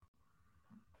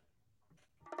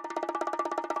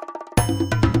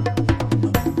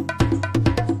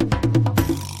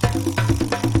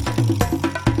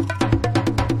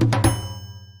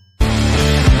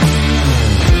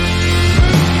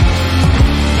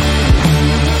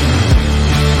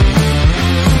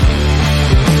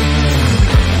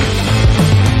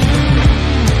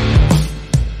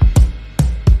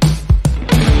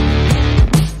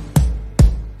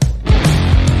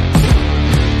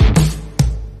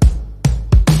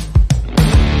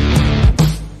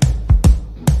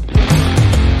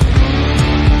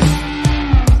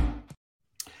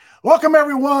Welcome,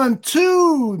 everyone,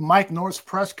 to Mike North's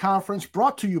press conference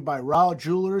brought to you by Rahl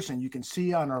Jewelers. And you can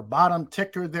see on our bottom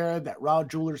ticker there that Rahl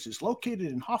Jewelers is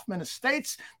located in Hoffman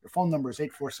Estates. Their phone number is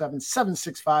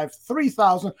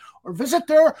 847-765-3000, or visit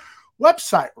their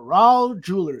website, Rahl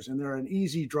Jewelers. And they're an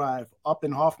easy drive up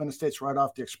in Hoffman Estates right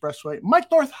off the expressway. Mike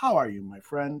North, how are you, my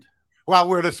friend? Well,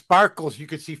 where the sparkles you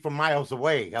can see from miles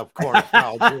away, of course.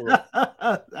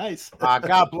 Nice.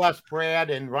 God bless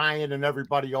Brad and Ryan and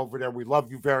everybody over there. We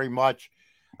love you very much.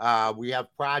 We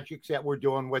have projects that we're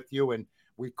doing with you, and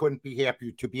we couldn't be happier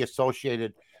to be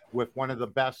associated with one of the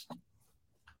best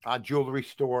jewelry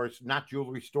stores, not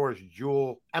jewelry stores,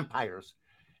 jewel empires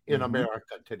in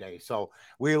America today. So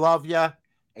we love you.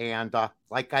 And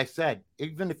like I said,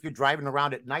 even if you're driving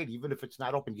around at night, even if it's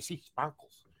not open, you see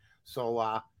sparkles.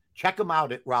 So check them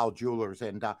out at Rahl Jewelers.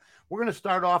 And we're going to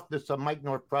start off this Mike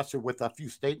North presser with a few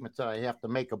statements that I have to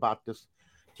make about this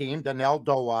team. Then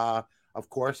Eldo, of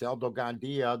course, Eldo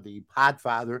Gandia, the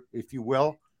podfather, if you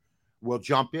will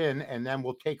jump in, and then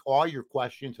we'll take all your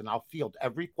questions, and I'll field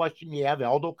every question you have.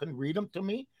 Eldo can read them to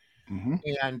me.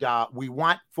 And we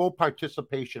want full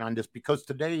participation on this because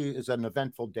today is an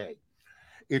eventful day.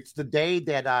 It's the day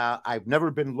that I've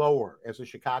never been lower as a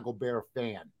Chicago Bear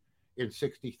fan in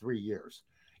 63 years.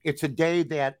 It's a day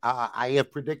that I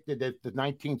have predicted that the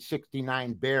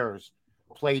 1969 Bears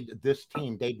played this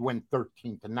team, they'd win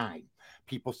 13-9.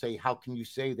 People say, how can you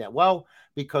say that? Well,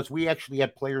 because we actually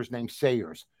had players named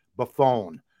Sayers,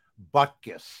 Buffon,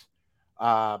 Butkus,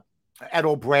 Ed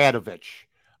Obradovich,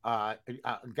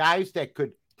 guys that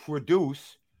could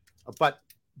produce, but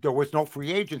there was no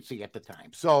free agency at the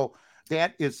time. So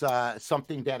that is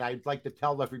something that I'd like to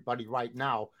tell everybody right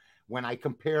now. When I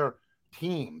compare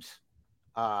teams,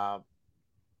 I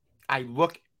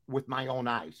look with my own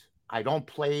eyes. I don't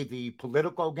play the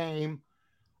political game.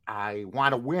 I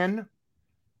want to win,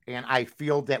 and I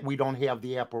feel that we don't have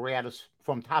the apparatus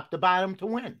from top to bottom to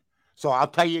win. So I'll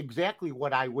tell you exactly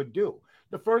what I would do.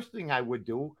 The first thing I would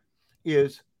do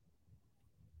is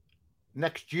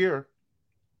next year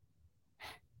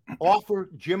offer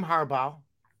Jim Harbaugh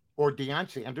or Deion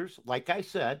Sanders, like I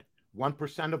said,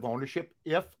 1% of ownership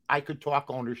if I could talk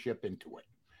ownership into it,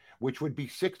 which would be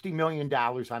 $60 million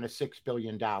on a $6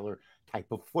 billion type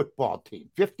of football team.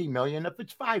 $50 million if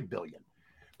it's $5 billion.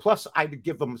 Plus, I'd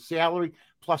give them a salary.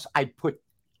 Plus, I'd put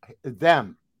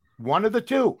them, one of the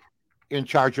two, in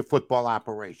charge of football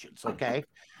operations, okay?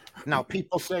 Now,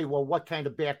 people say, well, what kind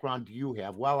of background do you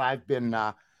have? Well, I've been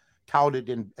touted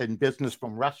in business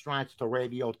from restaurants to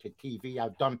radio to TV.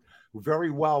 I've done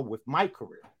very well with my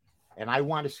career, and I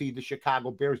want to see the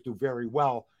Chicago Bears do very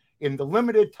well in the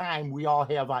limited time we all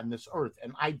have on this earth.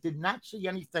 And I did not see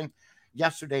anything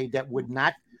yesterday that would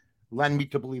not lend me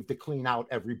to believe to clean out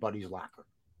everybody's locker.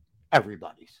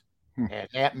 Everybody's. And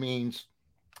that means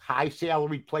high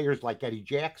salaried players like Eddie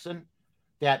Jackson.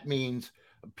 That means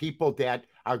people that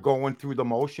are going through the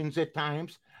motions at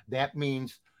times. That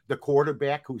means the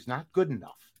quarterback who's not good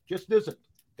enough. Just isn't.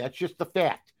 That's just the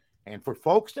fact. And for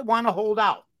folks that want to hold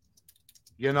out,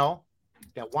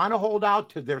 that want to hold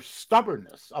out to their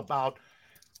stubbornness about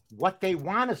what they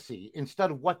want to see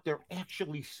instead of what they're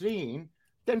actually seeing,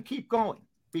 then keep going,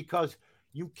 because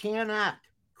you cannot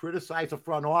criticize a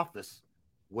front office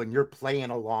when you're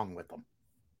playing along with them.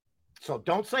 So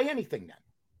don't say anything then.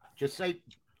 Just say,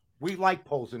 we like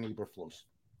Poles and Eberflus.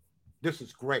 This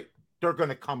is great. They're going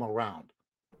to come around.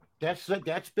 That's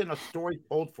been a story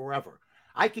told forever.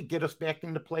 I could get us back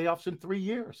in the playoffs in 3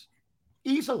 years.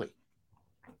 Easily.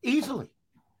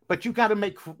 But you got to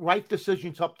make right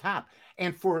decisions up top.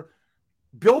 And for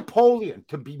Bill Polian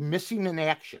to be missing in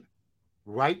action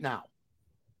right now,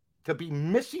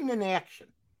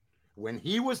 when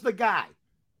he was the guy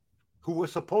who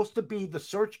was supposed to be the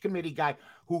search committee guy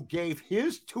who gave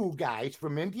his two guys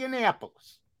from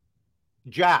Indianapolis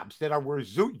jobs that were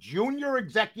junior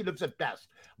executives at best.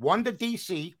 One to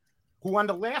DC, who on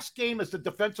the last game as the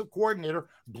defensive coordinator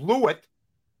blew it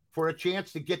for a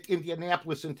chance to get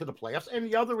Indianapolis into the playoffs. And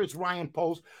the other is Ryan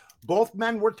Poles. Both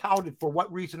men were touted for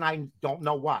what reason, I don't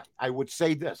know why. I would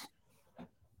say this.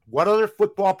 What other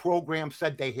football program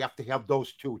said they have to have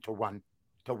those two to run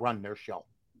their show?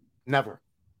 Never.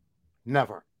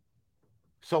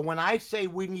 So when I say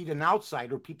we need an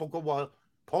outsider, people go, well,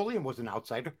 Polian was an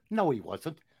outsider. No, he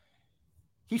wasn't.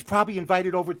 He's probably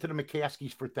invited over to the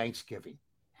McCaskies for Thanksgiving.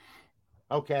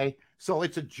 Okay? So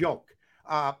it's a joke.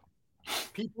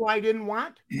 People I didn't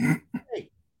want?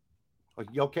 Hey, are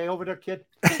you okay over there, kid?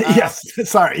 Yes,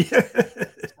 sorry.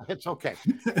 It's okay.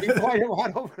 People I didn't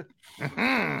want over.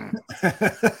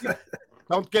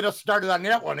 Don't get us started on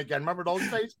that one again. Remember those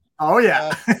days? Oh,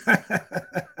 yeah.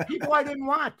 People I didn't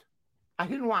want. I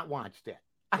didn't want Wannstedt.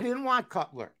 I didn't want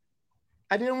Cutler.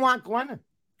 I didn't want Glennon.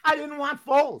 I didn't want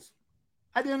Foles.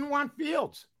 I didn't want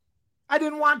Fields. I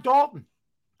didn't want Dalton.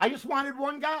 I just wanted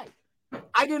one guy.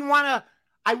 I didn't want to.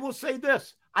 I will say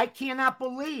this. I cannot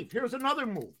believe. Here's another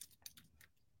move.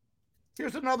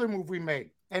 Here's another move we made.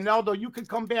 And Aldo, you can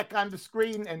come back on the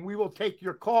screen and we will take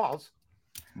your calls.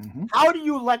 Mm-hmm. How do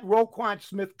you let Roquan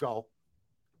Smith go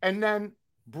and then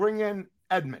bring in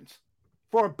Edmonds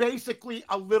for basically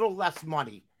a little less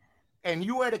money? And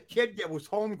you had a kid that was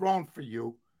homegrown for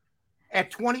you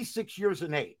at 26 years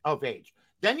of age.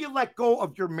 Then you let go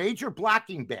of your major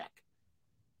blocking back.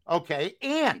 Okay.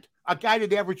 And a guy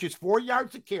that averages 4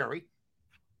 yards a carry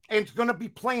and is going to be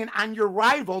playing on your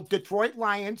rival, Detroit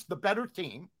Lions, the better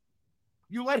team.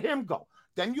 You let him go.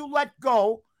 Then you let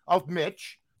go of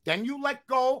Mitch. Then you let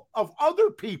go of other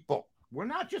people. We're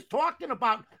not just talking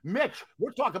about Mitch.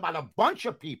 We're talking about a bunch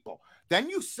of people. Then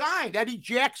you signed Eddie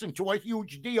Jackson to a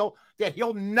huge deal that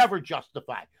he'll never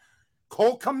justify.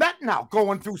 Cole Kmet now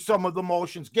going through some of the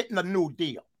motions, getting a new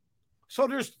deal. So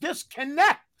there's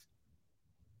disconnect.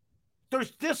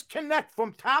 There's disconnect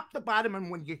from top to bottom. And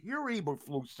when you hear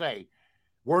Eberflus say,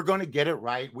 we're going to get it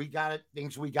right, we got it,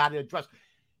 things we got to address.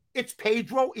 It's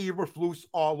Pedro Eberflus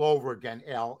all over again,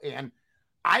 Al. And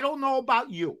I don't know about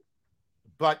you,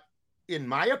 but in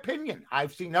my opinion,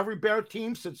 I've seen every Bear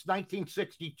team since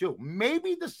 1962.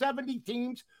 Maybe the 70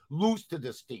 teams lose to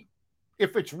this team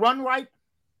if it's run right.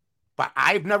 But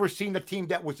I've never seen a team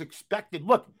that was expected.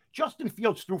 Look, Justin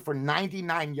Fields threw for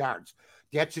 99 yards.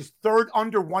 That's his third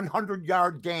under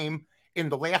 100-yard game in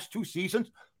the last 2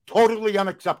 seasons. Totally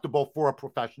unacceptable for a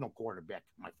professional quarterback,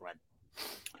 my friend.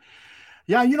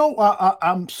 Yeah,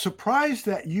 I'm surprised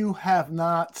that you have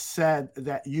not said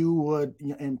that you would,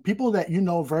 and people that you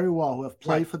know very well who have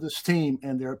played for this team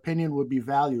and their opinion would be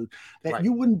valued, that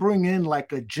you wouldn't bring in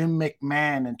like a Jim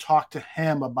McMahon and talk to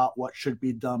him about what should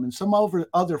be done, and some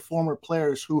other former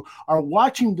players who are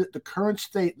watching the current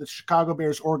state of the Chicago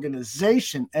Bears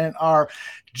organization and are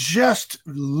just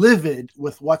livid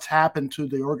with what's happened to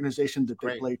the organization that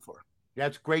they played for.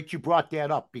 That's great you brought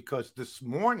that up, because this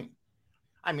morning,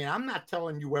 I mean, I'm not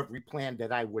telling you every plan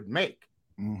that I would make,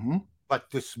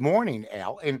 but this morning,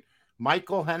 Al, and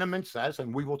Michael Henneman says,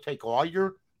 and we will take all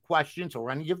your questions or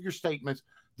any of your statements,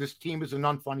 this team is an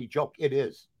unfunny joke. It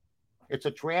is. It's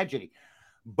a tragedy,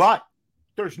 but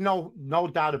there's no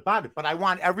doubt about it. But I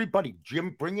want everybody,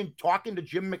 talking to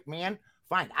Jim McMahon,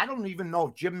 fine. I don't even know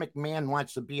if Jim McMahon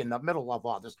wants to be in the middle of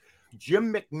all this.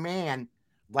 Jim McMahon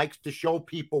likes to show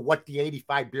people what the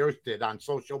 85 Bears did on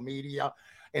social media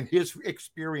and his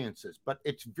experiences, but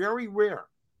it's very rare,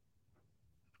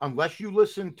 unless you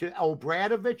listen to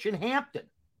Obradovich in Hampton,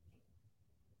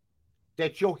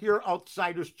 that you'll hear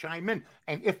outsiders chime in.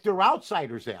 And if they're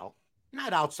outsiders, Al,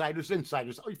 not outsiders,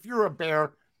 insiders. If you're a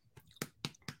Bear,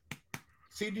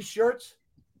 see these shirts?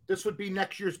 This would be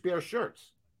next year's Bear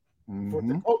shirts for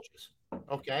the coaches.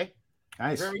 Okay,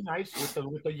 nice, very nice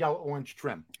with the yellow orange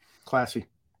trim. Classy.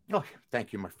 Oh,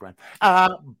 thank you, my friend.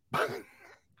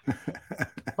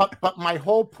 But my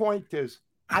whole point is,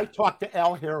 I talked to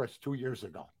Al Harris 2 years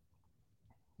ago,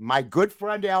 my good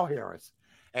friend Al Harris,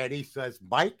 and he says,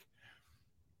 Mike,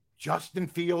 Justin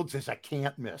Fields is a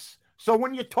can't miss. So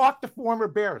when you talk to former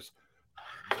Bears,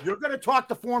 you're going to talk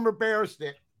to former Bears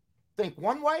that think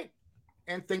one way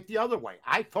and think the other way.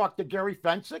 I talked to Gary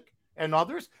Fensick and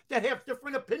others that have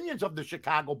different opinions of the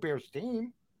Chicago Bears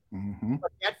team.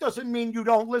 But that doesn't mean you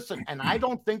don't listen. And I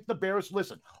don't think the Bears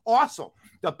listen. Also,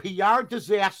 the PR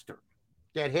disaster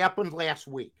that happened last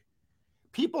week.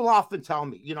 People often tell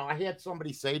me, I had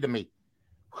somebody say to me,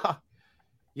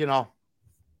 you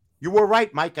were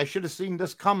right, Mike. I should have seen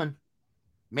this coming.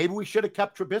 Maybe we should have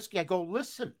kept Trubisky. I go,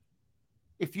 listen,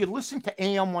 if you listen to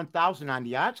AM 1000 on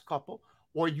the Odds Couple,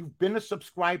 or you've been a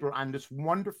subscriber on this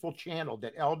wonderful channel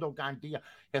that Aldo Gandia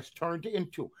has turned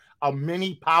into a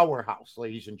mini powerhouse,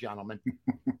 ladies and gentlemen,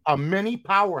 a mini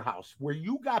powerhouse where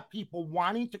you got people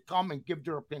wanting to come and give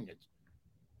their opinions.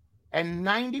 And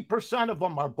 90% of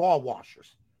them are ball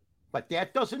washers, but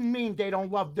that doesn't mean they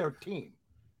don't love their team.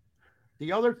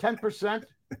 The other 10%,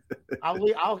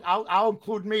 I'll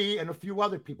include me and a few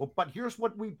other people, but there's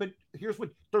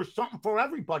something for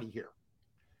everybody here.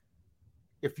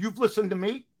 If you've listened to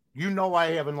me, I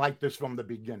haven't liked this from the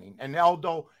beginning. And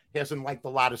Aldo hasn't liked a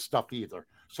lot of stuff either.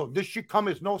 So this should come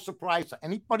as no surprise to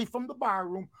anybody from the bar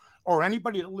room or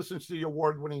anybody that listens to the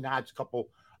award-winning Odds Couple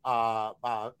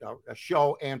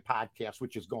show and podcast,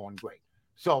 which is going great.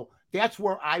 So that's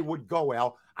where I would go,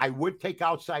 Al. I would take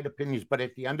outside opinions, but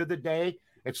at the end of the day,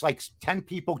 it's like 10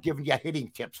 people giving you hitting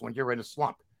tips when you're in a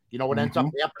slump. You know what ends up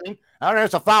happening? Oh,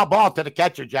 there's a foul ball to the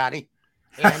catcher, Johnny.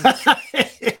 And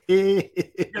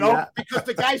because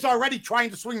the guy's already trying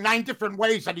to swing 9 different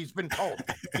ways that he's been told.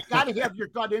 You got to have your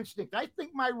gut instinct. I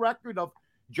think my record of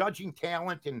judging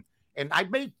talent and I've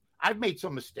made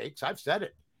some mistakes. I've said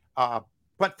it.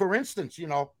 But for instance,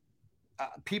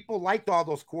 people liked all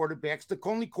those quarterbacks. The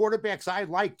only quarterbacks I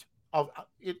liked of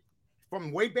it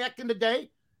from way back in the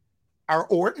day are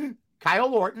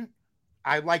Kyle Orton.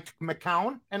 I liked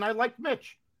McCown, and I liked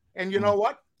Mitch. And you know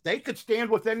what? They could stand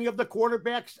with any of the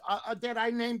quarterbacks that I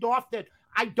named off that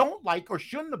I don't like or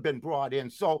shouldn't have been brought in.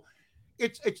 So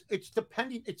it's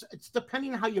depending. It's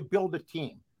depending how you build a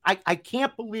team. I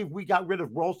can't believe we got rid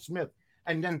of Roll Smith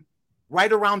and then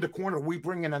right around the corner we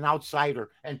bring in an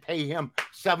outsider and pay him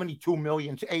 $72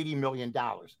 million to $80 million.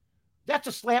 That's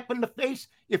a slap in the face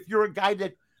if you're a guy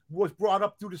that was brought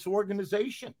up through this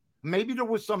organization. Maybe there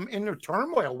was some inner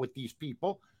turmoil with these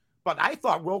people, but I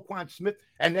thought Roquan Smith,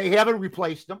 and they haven't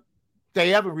replaced him. They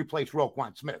haven't replaced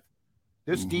Roquan Smith.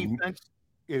 This defense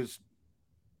is,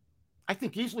 I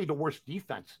think, easily the worst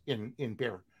defense in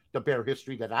the Bear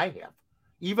history that I have.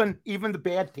 Even the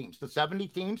bad teams, the 70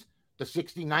 teams, the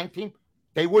 69 team,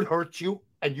 they would hurt you,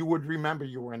 and you would remember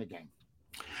you were in a game.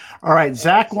 All right,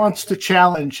 Zach wants to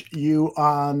challenge you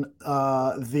on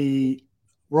the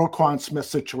Roquan Smith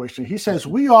situation. He says,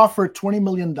 we offer $20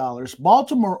 million.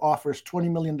 Baltimore offers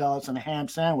 $20 million and a ham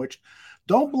sandwich.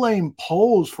 Don't blame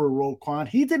Poles for Roquan.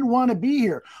 He didn't want to be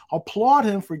here. Applaud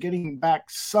him for getting back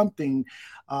something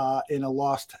in a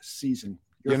lost season.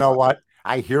 You know what?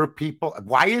 I hear people.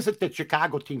 Why is it that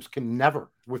Chicago teams can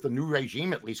never, with a new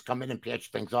regime at least, come in and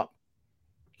patch things up?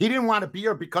 He didn't want to be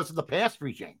here because of the past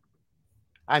regime.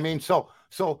 I mean, so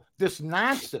this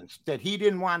nonsense that he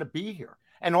didn't want to be here.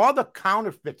 And all the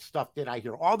counterfeit stuff that I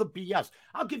hear, all the BS.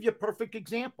 I'll give you a perfect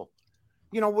example.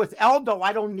 With Eldo,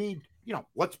 I don't need,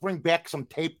 let's bring back some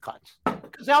tape cuts.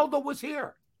 Because Eldo was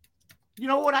here. You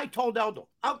know what I told Eldo?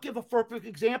 I'll give a perfect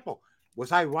example.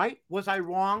 Was I right? Was I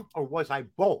wrong? Or was I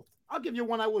both? I'll give you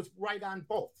one I was right on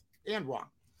both and wrong.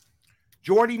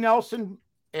 Jordy Nelson,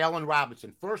 Allen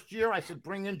Robinson. First year, I said,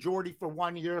 bring in Jordy for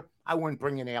 1 year. I wouldn't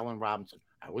bring in Allen Robinson.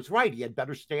 I was right. He had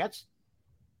better stats.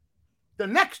 The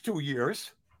next 2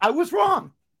 years, I was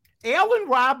wrong. Allen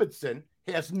Robinson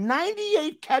has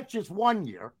 98 catches 1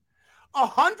 year,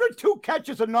 102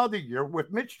 catches another year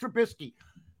with Mitch Trubisky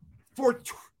for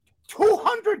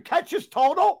 200 catches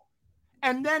total.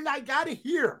 And then I got to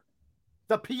hear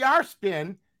the PR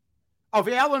spin of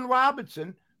Allen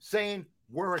Robinson saying,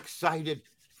 we're excited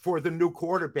for the new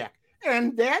quarterback.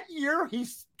 And that year, he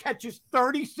catches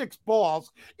 36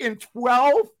 balls in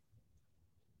 12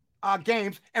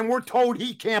 games, and we're told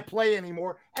he can't play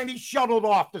anymore, and he's shuttled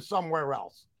off to somewhere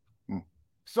else.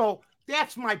 So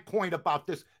that's my point about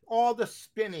this, all the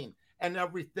spinning and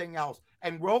everything else.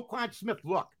 And Roquan Smith,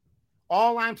 look,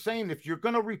 all I'm saying, if you're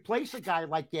going to replace a guy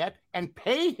like that and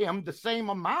pay him the same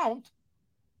amount,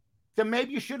 then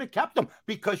maybe you should have kept him.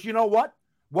 Because you know what?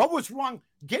 What was wrong?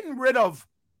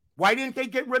 Why didn't they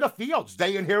get rid of Fields?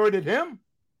 They inherited him.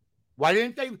 Why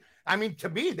didn't they? I mean, to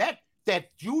me, that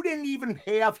you didn't even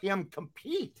have him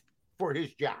compete for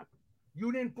his job.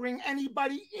 You didn't bring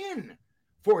anybody in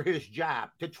for his job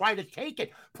to try to take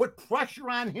it. Put pressure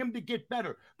on him to get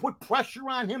better. Put pressure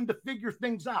on him to figure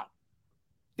things out.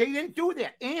 They didn't do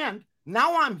that. And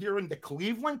now I'm hearing the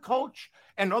Cleveland coach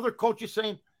and other coaches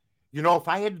saying, if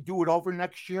I had to do it over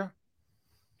next year,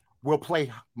 we'll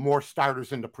play more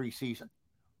starters in the preseason.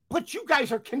 But you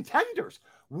guys are contenders.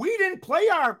 We didn't play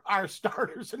our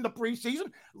starters in the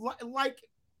preseason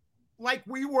like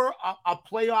we were a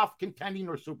playoff contending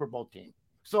or Super Bowl team.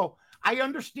 So I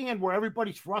understand where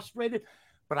everybody's frustrated,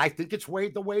 but I think it's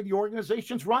the way the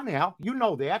organization's run, Al. You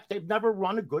know that. They've never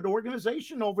run a good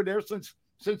organization over there since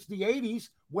the 80s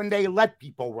when they let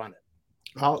people run it.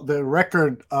 The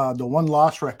record, the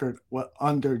one-loss record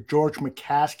under George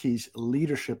McCaskey's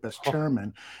leadership as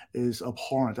chairman is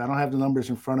abhorrent. I don't have the numbers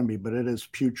in front of me, but it is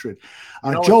putrid.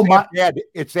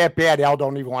 It's that bad. Al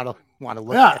don't even want to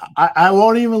look. Yeah, I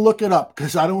won't even look it up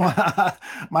because I don't want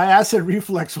my acid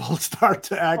reflex will start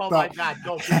to act up. Oh my God,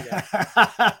 don't do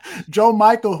that. Joe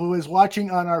Michael, who is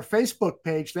watching on our Facebook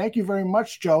page, thank you very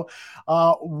much, Joe.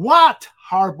 What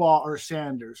Harbaugh or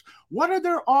Sanders? What are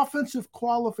their offensive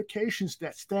qualifications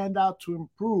that stand out to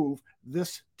improve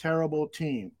this terrible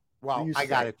team? Well, I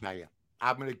got to tell you,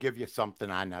 I'm going to give you something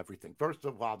on everything. First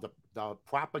of all, the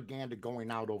propaganda going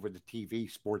out over the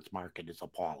TV sports market is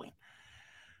appalling.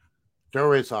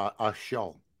 There is a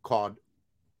show called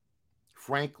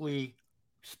Frankly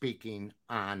Speaking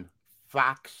on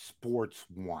Fox Sports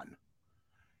 1.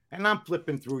 And I'm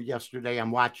flipping through yesterday.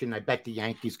 I'm watching, I bet the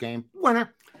Yankees game.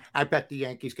 Winner. I bet the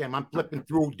Yankees game. I'm flipping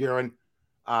through during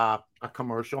a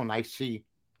commercial, and I see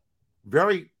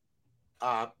very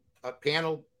a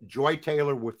panel, Joy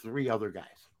Taylor with 3 other guys.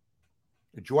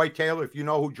 Joy Taylor, if you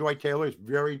know who Joy Taylor is,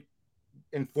 very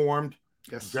informed,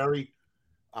 very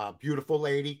beautiful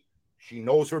lady. She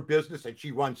knows her business, and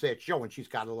she runs that show, and she's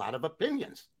got a lot of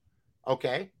opinions.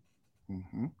 Okay?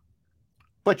 Mm-hmm.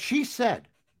 But she said,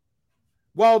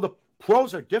 well, the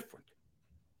pros are different.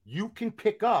 You can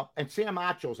pick up, and Sam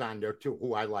Acho's on there too,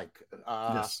 who I like.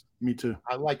 Yes, me too.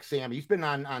 I like Sam. He's been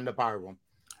on the bar room.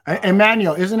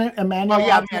 Emmanuel, isn't it? Emmanuel. Oh,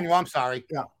 yeah, Emmanuel. I'm sorry.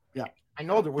 Yeah. I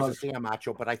know there was a Sam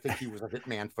Acho, but I think he was a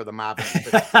hitman for the mob.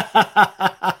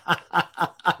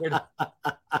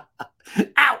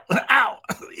 Ow! Ow!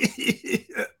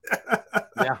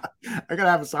 Yeah. I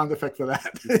gotta have a sound effect for that.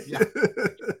 Yeah.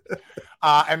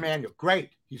 Emmanuel,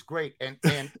 great. He's great. And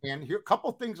here a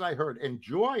couple things I heard. And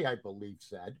Joy, I believe,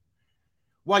 said,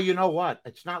 well, you know what?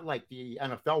 It's not like the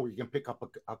NFL where you can pick up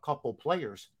a couple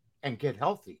players and get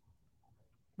healthy.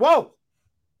 Whoa,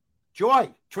 Joy,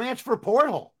 transfer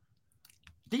portal.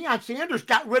 Deion Sanders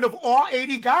got rid of all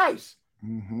 80 guys.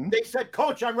 Mm-hmm. They said,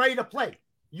 Coach, I'm ready to play.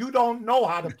 You don't know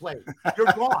how to play.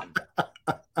 You're gone.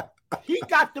 He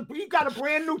got a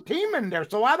brand new team in there,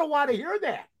 so I don't want to hear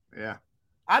that. Yeah.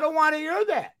 I don't want to hear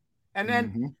that. And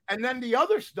then the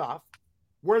other stuff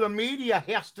where the media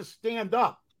has to stand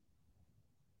up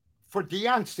for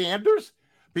Deion Sanders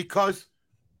because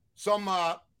some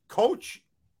coach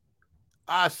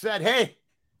said, hey,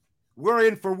 we're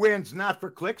in for wins, not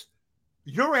for clicks.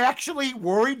 You're actually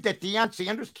worried that Deion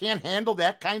Sanders can't handle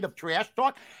that kind of trash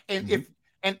talk? And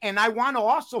and I want to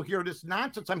also hear this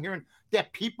nonsense I'm hearing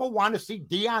that people want to see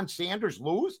Deion Sanders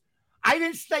lose. I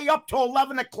didn't stay up till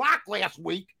 11 o'clock last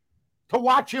week to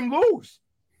watch him lose.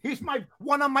 He's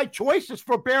one of my choices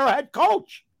for Bear head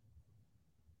coach.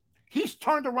 He's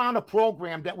turned around a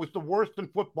program that was the worst in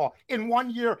football in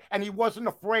 1 year, and he wasn't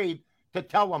afraid to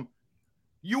tell them,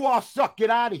 you all suck,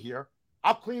 get out of here.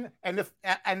 I'll clean it.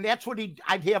 And that's what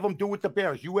I'd have him do with the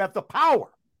Bears. You have the power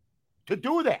to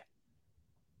do that.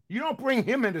 You don't bring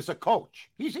him in as a coach.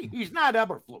 He's not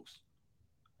Eberflus.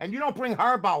 And you don't bring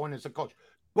Harbaugh in as a coach.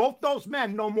 Both those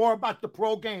men know more about the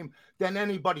pro game than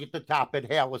anybody at the top at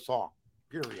Hallis Hall,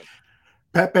 period.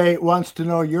 Pepe wants to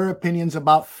know your opinions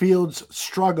about Fields'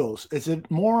 struggles. Is it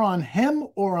more on him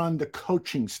or on the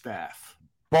coaching staff?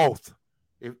 Both.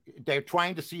 They're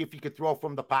trying to see if he could throw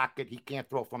from the pocket. He can't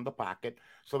throw from the pocket.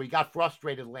 So he got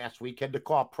frustrated last week, had to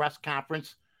call a press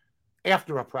conference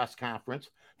after a press conference,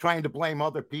 trying to blame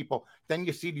other people. Then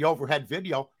you see the overhead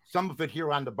video, some of it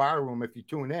here on the bar room, if you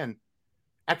tune in,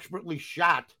 expertly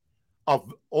shot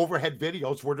of overhead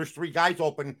videos where there's 3 guys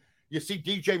open. You see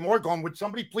DJ Moore going, would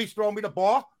somebody please throw me the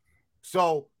ball?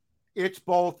 So it's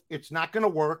both. It's not going to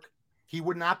work. He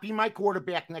would not be my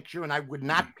quarterback next year, and I would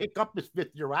not pick up his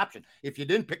 5th-year option. If you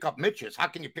didn't pick up Mitch's, how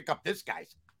can you pick up this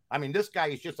guy's? I mean, this guy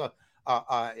is just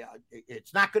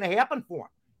it's not going to happen for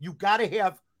him. You got to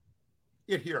have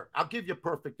it here. I'll give you a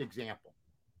perfect example.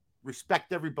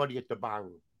 Respect everybody at the bar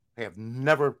room. I have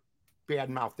never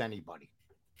badmouthed anybody.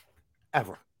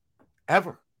 Ever.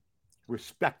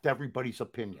 Respect everybody's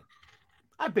opinion.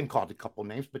 I've been called a couple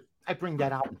names, but I bring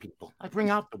that out in people. I bring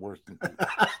out the worst in people.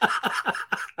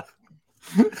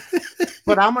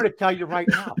 But I'm going to tell you right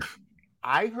now,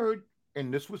 I heard,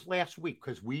 and this was last week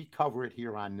because we cover it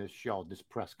here on this show, this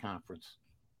press conference.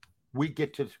 We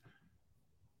get to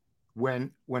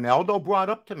when Aldo brought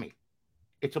up to me,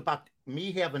 it's about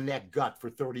me having that gut for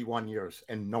 31 years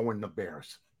and knowing the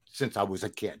Bears since I was a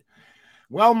kid.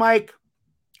 Well, Mike,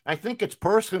 I think it's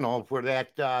personal for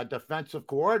that defensive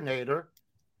coordinator,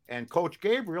 and Coach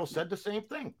Gabriel said the same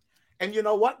thing. And you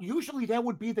know what? Usually that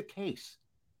would be the case.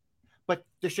 But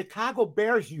the Chicago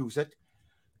Bears use it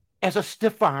as a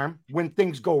stiff arm when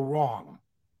things go wrong.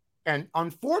 And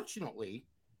unfortunately,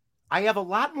 I have a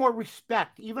lot more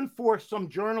respect, even for some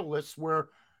journalists, where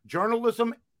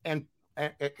journalism and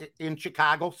in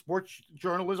Chicago, sports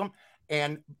journalism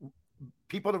and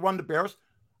people that run the Bears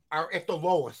are at the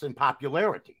lowest in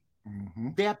popularity. Mm-hmm.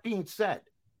 That being said,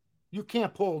 you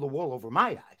can't pull the wool over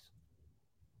my eyes.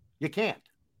 You can't.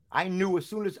 I knew as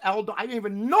soon as Aldo, I didn't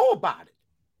even know about it.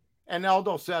 And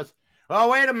Aldo says,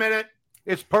 oh, wait a minute.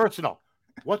 It's personal.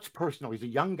 What's personal? He's a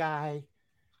young guy,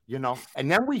 you know.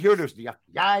 And then we hear there's the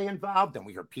FBI involved, and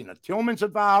we hear Peanut Tillman's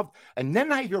involved. And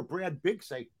then I hear Brad Biggs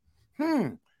say,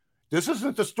 this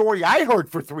isn't the story I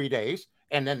heard for 3 days.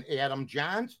 And then Adam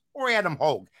Johns or Adam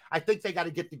Hogue. I think they got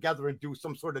to get together and do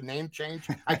some sort of name change.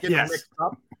 I get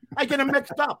them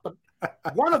mixed up. But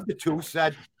one of the two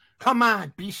said, come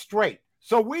on, be straight.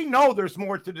 So we know there's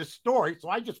more to this story. So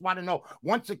I just want to know,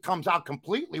 once it comes out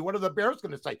completely, what are the Bears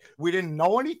going to say? We didn't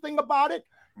know anything about it.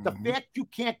 The fact you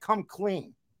can't come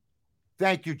clean.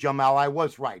 Thank you, Jamal. I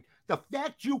was right. The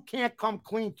fact you can't come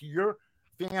clean to your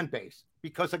fan base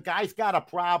because a guy's got a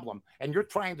problem and you're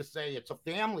trying to say it's a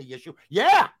family issue.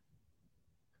 Yeah.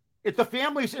 It's the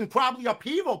family's in probably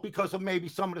upheaval because of maybe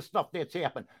some of the stuff that's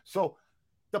happened. So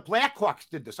the Blackhawks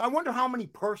did this. I wonder how many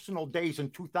personal days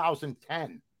in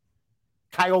 2010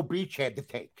 Kyle Beach had to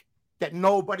take that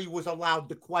nobody was allowed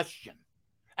to question.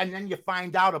 And then you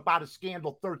find out about a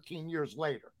scandal 13 years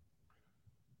later.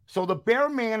 So the Bear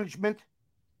management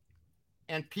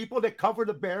and people that cover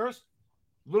the Bears,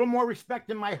 a little more respect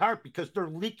in my heart because they're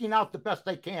leaking out the best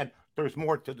they can. There's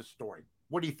more to the story.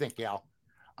 What do you think, Al?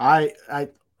 I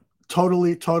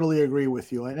totally agree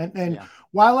with you. And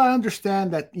while I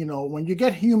understand that, when you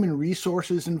get human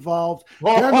resources involved,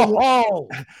 they're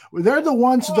the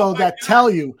ones though that tell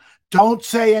you, don't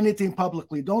say anything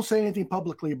publicly. Don't say anything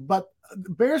publicly. But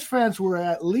Bears fans were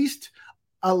at least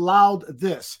allowed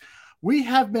this. We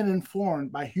have been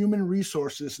informed by human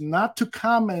resources not to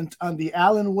comment on the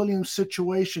Alan Williams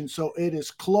situation, so it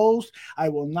is closed. I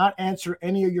will not answer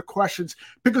any of your questions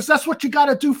because that's what you got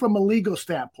to do from a legal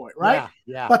standpoint, right?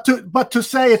 Yeah. But to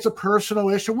say it's a personal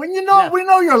issue when we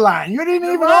know you're lying. You didn't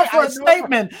even offer a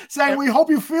statement saying we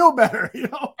hope you feel better.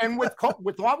 And with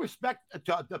all respect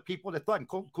to the people that thought,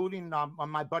 including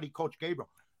my buddy Coach Gabriel,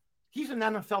 he's an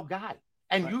NFL guy,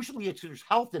 and usually there's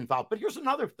health involved. But here's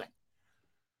another thing.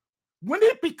 When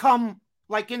did it become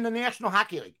like in the National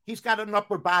Hockey League? He's got an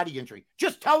upper body injury.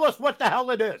 Just tell us what the hell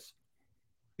it is.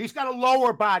 He's got a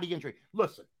lower body injury.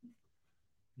 Listen,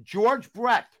 George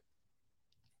Brett.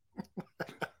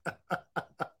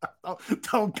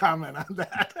 Don't comment on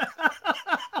that.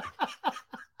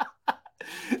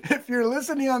 If you're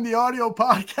listening on the audio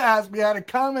podcast, we had a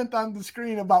comment on the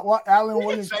screen about what Alan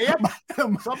Williams. Say it.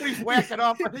 Somebody's whacking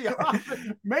off in the office.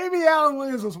 Maybe Alan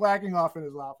Williams was whacking off in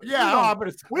his office. Yeah,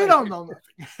 we don't know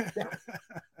nothing.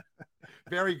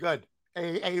 Very good.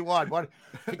 A1. What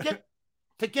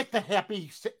to get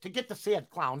the sad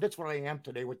clown. That's what I am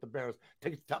today with the Bears.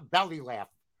 To belly laugh.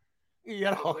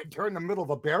 During the middle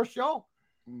of a Bear show.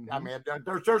 I mean,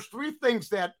 there's three things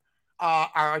that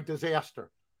are a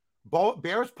disaster.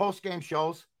 Bears post-game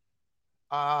shows,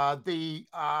 the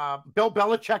Bill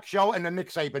Belichick show, and the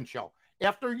Nick Saban show.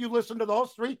 After you listen to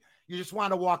those three, you just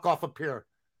want to walk off a pier.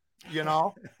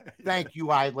 Thank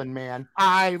you, Island Man.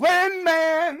 Island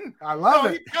Man. I love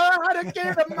it. You gotta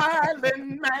get him,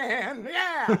 Island Man.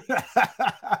 Yeah.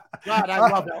 God, I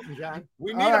love Elton John.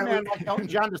 We need a man like Elton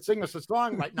John to sing us a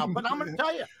song right now. But I'm going to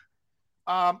tell you,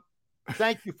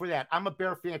 thank you for that. I'm a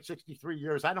Bear fan 63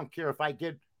 years. I don't care if I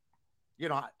get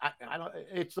I don't.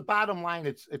 It's the bottom line.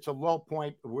 It's a low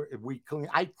point.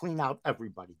 I clean out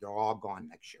everybody. They're all gone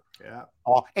next year. Yeah,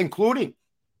 all including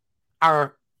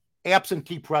our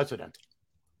absentee president,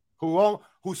 who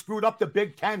screwed up the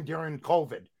Big Ten during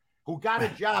COVID, who got a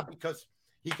job because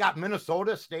he got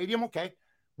Minnesota stadium. Okay,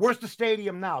 where's the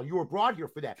stadium now? You were brought here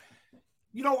for that.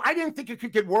 I didn't think it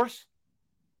could get worse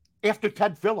after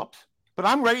Ted Phillips, but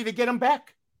I'm ready to get him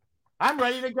back.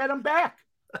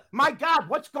 My God,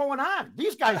 what's going on?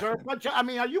 These guys are a bunch of,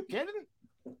 are you kidding?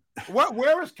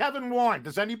 Where is Kevin Warren?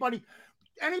 Does anybody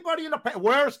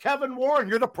where's Kevin Warren?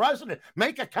 You're the president.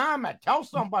 Make a comment. Tell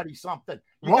somebody something.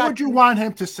 What would you want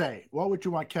him to say? What would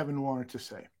you want Kevin Warren to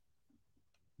say?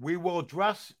 We will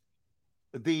address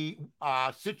the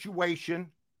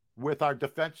situation with our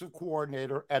defensive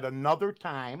coordinator at another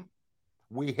time.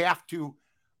 We have to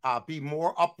be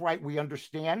more upright. We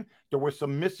understand there was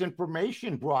some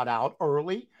misinformation brought out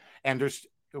early, and there's,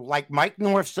 like Mike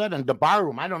North said in the bar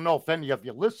room, I don't know if any of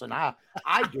you listen. I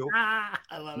do.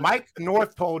 Mike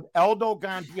North told Eldo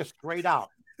Gandia straight out,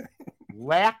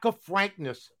 lack of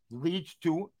frankness leads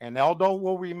to, and Eldo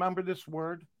will remember this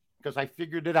word because I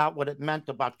figured it out what it meant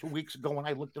about 2 weeks ago when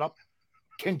I looked it up,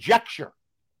 conjecture.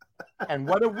 And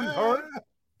what have we heard?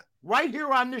 Right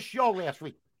here on this show last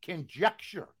week,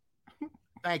 conjecture.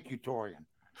 Thank you, Torian.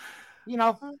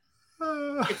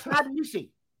 It's not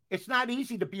easy. It's not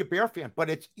easy to be a Bear fan,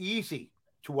 but it's easy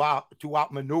to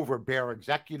outmaneuver Bear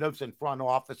executives and front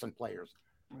office and players.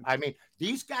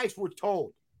 These guys were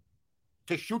told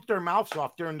to shoot their mouths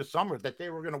off during the summer that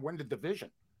they were going to win the division.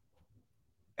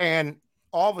 And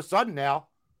all of a sudden now,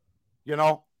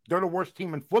 they're the worst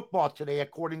team in football today,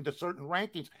 according to certain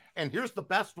rankings. And here's the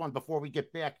best one before we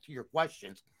get back to your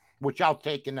questions, which I'll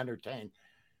take and entertain.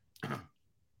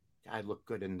 I look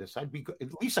good in this. I'd be good,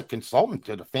 at least a consultant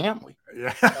to the family.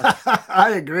 Yeah,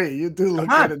 I agree. You do look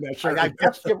good in that shirt.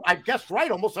 I guessed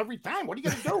right almost every time. What are you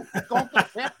going to do? Go to the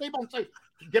staff table and say,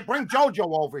 bring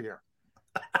JoJo over here.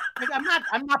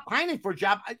 I'm not pining for a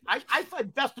job. I've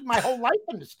invested my whole life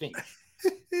in this team.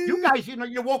 You guys,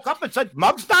 you woke up and said,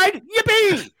 Muggs died?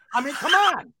 Yippee! I mean, come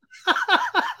on.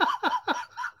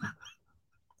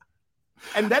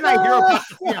 And then I hear about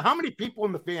how many people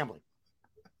in the family?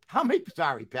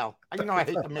 Sorry, pal. I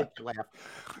hate to make you laugh.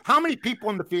 How many people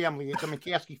in the family, the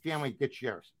McCaskey family, get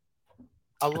shares?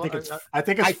 I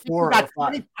think it's 4 or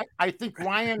 5. I think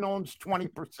Ryan owns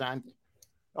 20%.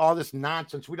 All this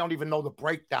nonsense. We don't even know the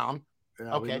breakdown.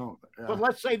 Yeah, okay. Yeah. But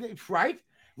let's say that, right?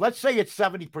 Let's say it's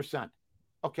 70%.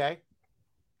 Okay.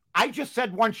 I just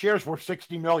said one share's worth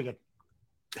 $60 million.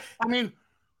 I mean,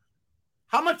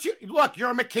 how much? Look,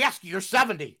 you're a McCaskey. You're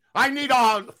 70. I need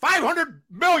 $500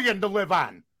 million to live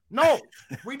on. No,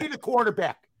 we need a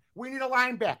quarterback. We need a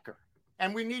linebacker.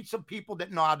 And we need some people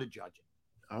that know how to judge it.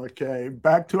 Okay,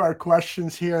 back to our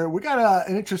questions here. We got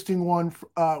an interesting one.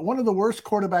 One of the worst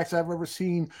quarterbacks I've ever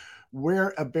seen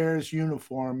wear a Bears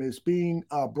uniform is being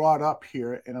brought up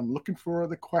here, and I'm looking for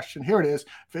the question. Here it is.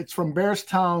 It's from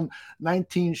Bearstown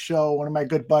 19 show, one of my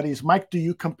good buddies. Mike, do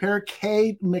you compare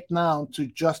Cade McNown to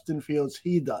Justin Fields?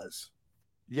 He does.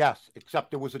 Yes,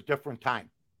 except it was a different time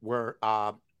where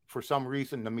for some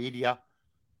reason the media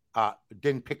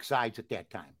didn't pick sides at that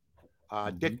time.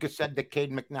 Ditka said that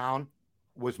Cade McNown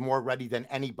was more ready than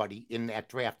anybody in that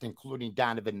draft, including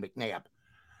Donovan McNabb.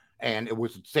 And it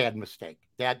was a sad mistake.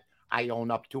 That I own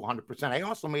up to 100%. I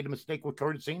also made a mistake with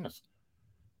Curtis Enos.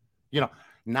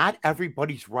 Not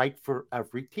everybody's right for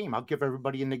every team. I'll give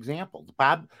everybody an example.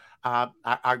 Bob,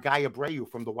 our guy Abreu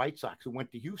from the White Sox who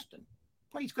went to Houston.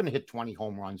 Well, he's going to hit 20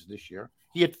 home runs this year.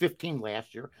 He had 15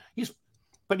 last year.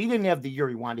 But he didn't have the year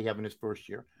he wanted to have in his first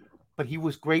year. But he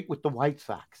was great with the White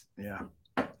Sox. Yeah.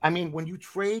 I mean, when you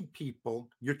trade people,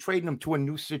 you're trading them to a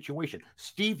new situation.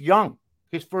 Steve Young,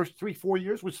 his first 3-4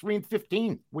 years was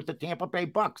 3-15 with the Tampa Bay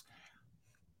Bucks.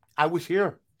 I was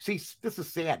here. See, this is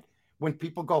sad. When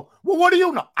people go, well, what do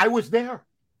you know? I was there.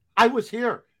 I was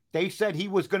here. They said he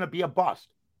was going to be a bust.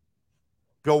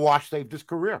 Bill Walsh saved his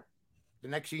career. The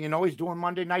next thing you know, he's doing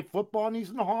Monday Night Football and he's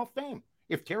in the Hall of Fame.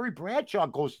 If Terry Bradshaw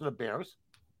goes to the Bears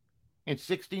in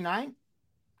 69,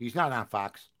 he's not on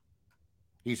Fox.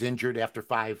 He's injured after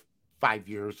five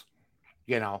years.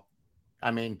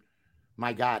 I mean,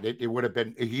 my God, it would have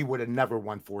been, he would have never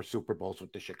won 4 Super Bowls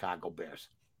with the Chicago Bears.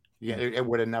 Yeah, it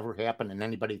would have never happened. And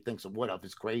anybody thinks it would have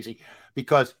is crazy,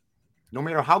 because no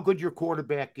matter how good your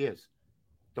quarterback is,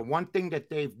 the one thing that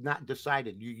they've not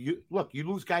decided, you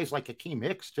lose guys like Akeem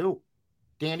Hicks too,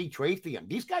 Danny Trevathan.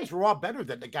 These guys are all better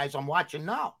than the guys I'm watching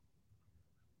now.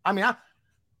 I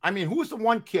mean, who was the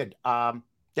one kid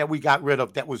that we got rid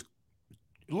of that was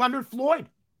Leonard Floyd?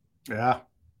 Yeah.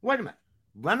 Wait a minute.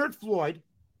 Leonard Floyd,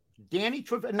 Danny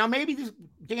Trevathan. Now, maybe this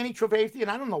Danny Trevathan,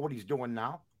 I don't know what he's doing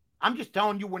now. I'm just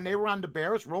telling you, when they were on the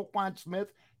Bears, Roquan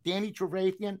Smith, Danny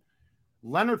Trevathan,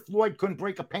 Leonard Floyd couldn't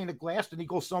break a pane of glass, and he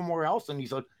goes somewhere else, and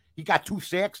he got 2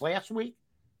 sacks last week.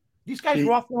 These guys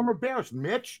are all former Bears.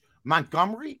 Mitch,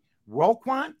 Montgomery,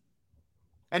 Roquan.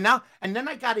 And then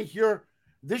I got to hear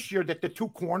this year that the 2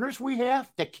 corners we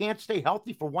have that can't stay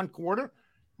healthy for 1 quarter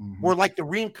were like the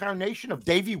reincarnation of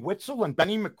Davey Witzel and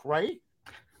Benny McRae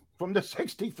from the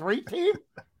 63 team.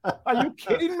 Are you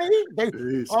kidding me?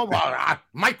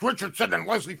 Mike Richardson and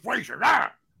Leslie Frazier.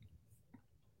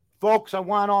 Folks, I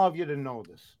want all of you to know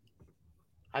this.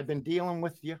 I've been dealing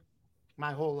with you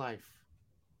my whole life.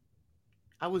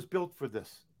 I was built for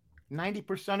this.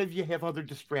 90% of you have other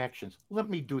distractions. Let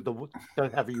me do the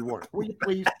heavy work. Will you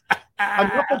please?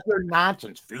 Enough of your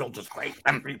nonsense. Fields is great.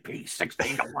 MVP,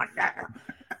 16-1.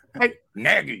 Hey,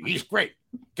 Nagy, he's great.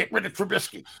 Get rid of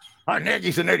Trubisky.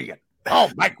 Nagy's an idiot.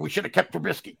 Oh, Mike, we should have kept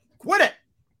Trubisky. Quit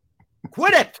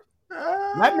it.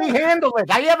 Let me handle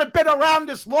it. I haven't been around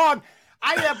this long.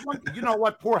 I have one. You know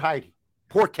what? Poor Heidi.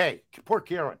 Poor Kay. Poor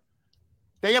Karen.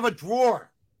 They have a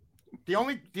drawer. The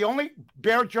only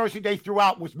Bear jersey they threw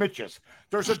out was Mitch's.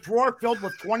 There's a drawer filled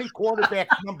with 20 quarterback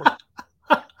numbers.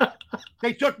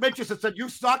 They took Mitch's and said, "You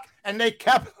suck," and they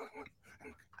kept.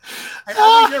 And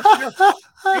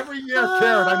every year,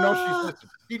 Karen, I know she's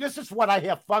listening. See, this is what I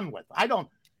have fun with.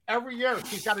 Every year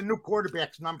she's got a new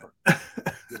quarterback's number.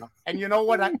 And you know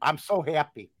what? I'm so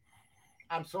happy.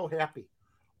 I'm so happy.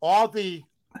 All the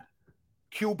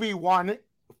QB1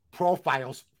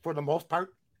 profiles, for the most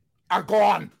part, are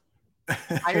gone.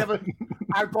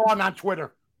 Are gone on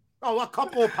Twitter. Oh, a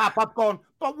couple will pop up going,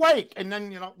 but wait. And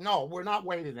then, no, we're not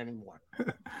waiting anymore.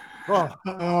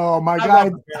 Oh, my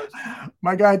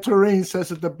guy Tureen says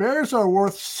that the Bears are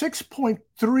worth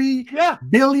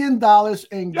 $6.3 billion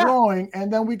and growing.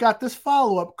 And then we got this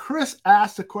follow-up. Chris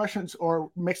asked the questions or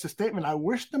makes a statement. I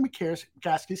wish the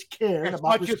McCaskies cared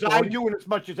about as much as I do and as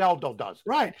much as Aldo does.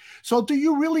 Right. So do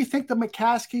you really think the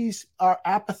McCaskies are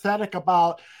apathetic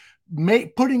about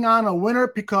putting on a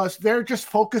winner because they're just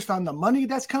focused on the money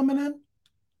that's coming in?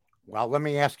 Well, let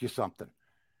me ask you something.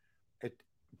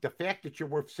 The fact that you're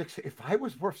worth if I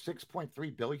was worth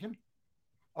 6.3 billion,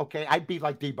 okay, I'd be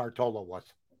like Di Bartolo was.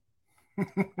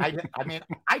 I mean,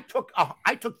 I took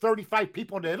 35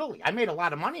 people to Italy. I made a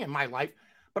lot of money in my life,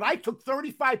 but I took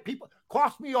 35 people.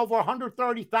 Cost me over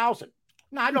 130,000.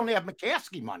 Now I don't have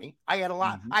McCaskey money. I had a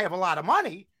lot. Mm-hmm. I have a lot of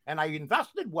money, and I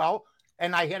invested well,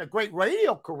 and I had a great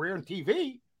radio career in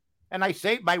TV. And I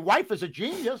say my wife is a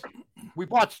genius. We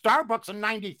bought Starbucks in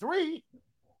 '93.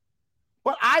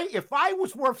 But if I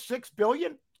was worth $6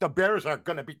 billion, the Bears are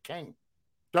going to be king.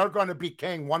 They're going to be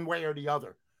king one way or the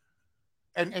other.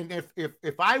 And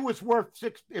if I was worth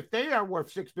if they are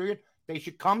worth $6 billion, they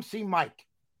should come see Mike.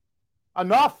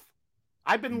 Enough.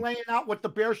 I've been laying out what the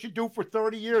Bears should do for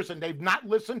 30 years, and they've not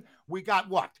listened. We got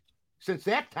what? Since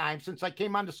that time, since I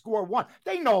came on to Score One,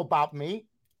 they know about me.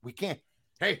 We can't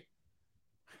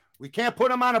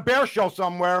put him on a Bear show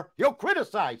somewhere. He'll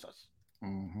criticize us.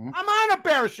 Mm-hmm. I'm on a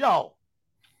Bear show.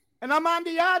 And I'm on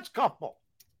the Odds Couple.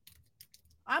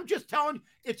 I'm just telling you,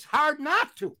 it's hard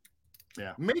not to.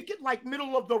 Yeah. Make it like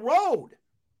middle of the road.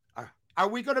 Are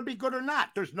we going to be good or not?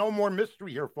 There's no more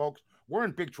mystery here, folks. We're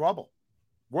in big trouble.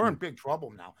 We're in big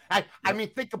trouble now. I mean,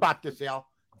 think about this, Al.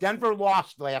 Denver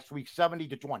lost last week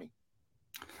 70-20.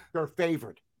 They're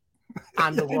favored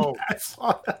on the road. I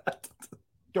saw that.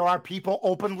 There are people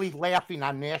openly laughing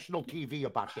on national TV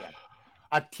about that.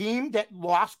 A team that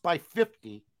lost by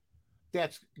 50,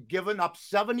 that's given up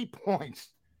 70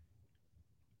 points,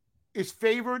 is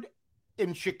favored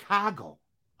in Chicago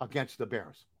against the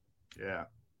Bears. Yeah.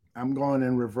 I'm going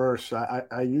in reverse.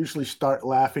 I usually start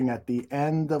laughing at the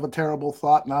end of a terrible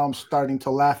thought. Now I'm starting to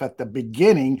laugh at the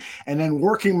beginning and then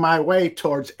working my way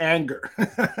towards anger.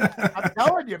 I'm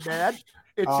telling you, man.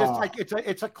 It's just like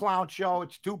it's a clown show.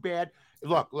 It's too bad.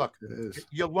 Look,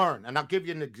 you learn. And I'll give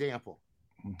you an example.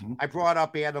 Mm-hmm. I brought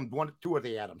up two of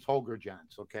the Adams, Holger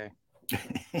Johns, okay?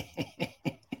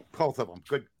 Both of them.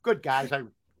 Good guys.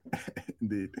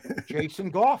 Indeed. Jason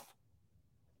Goff.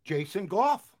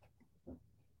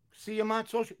 See him on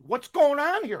social. What's going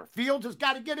on here? Fields has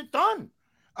got to get it done.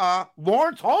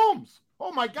 Lawrence Holmes.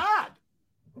 Oh my God.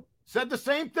 Said the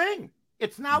same thing.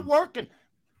 It's not working.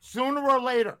 Sooner or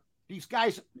later, these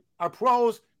guys are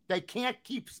pros. They can't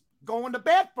keep going to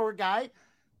bat for a guy.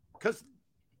 Because,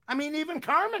 I mean, even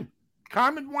Carmen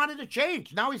wanted to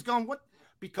change. Now he's going, what?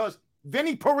 Because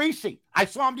Vinny Parisi, I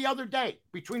saw him the other day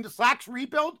between the Sox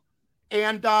rebuild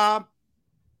and the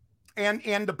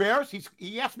Bears. He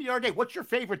asked me the other day, what's your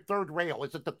favorite third rail?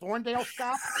 Is it the Thorndale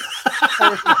stop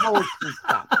or is it the Howard Street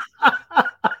stop?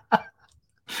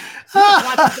 He just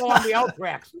wants to go on the out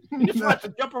tracks. He just wants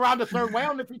to jump around the third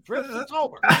rail, and if he trips, it's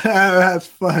over. That's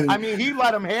funny. I mean, he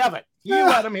let him have it. He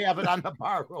let him have it on the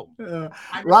bar room.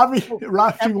 Robbie,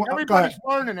 everybody's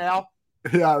learning, Al.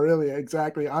 Yeah, really,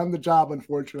 exactly. On the job,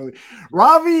 unfortunately.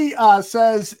 Ravi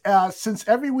says, since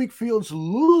every week Fields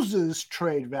loses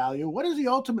trade value, what is the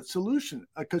ultimate solution?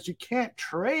 Because you can't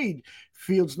trade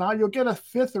Fields now. You'll get a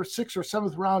 5th or 6th or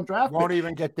 7th round draft. Won't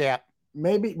even get that.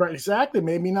 Maybe, right, exactly.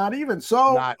 Maybe not even.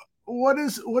 So what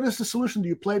is the solution? Do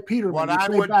you play Peterman? What I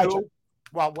would do,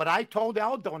 well, what I told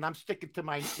Aldo, and I'm sticking to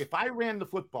if I ran the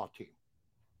football team,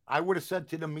 I would have said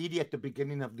to the media at the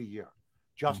beginning of the year,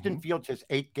 Justin Fields has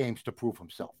 8 games to prove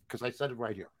himself, because I said it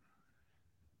right here.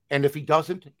 And if he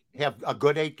doesn't have a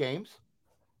good 8 games,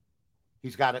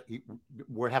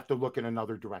 we'll have to look in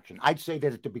another direction. I'd say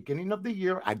that at the beginning of the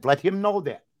year, I'd let him know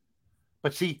that.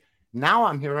 But see, now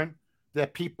I'm hearing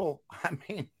that people,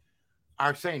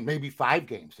 are saying maybe 5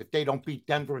 games if they don't beat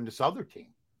Denver and this other team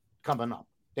coming up.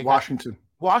 Washington.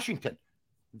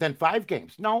 Then 5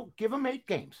 games. No, give him 8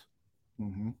 games.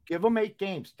 Mm-hmm. Give him 8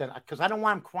 games, because I don't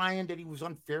want him crying that he was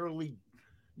unfairly,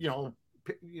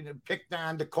 picked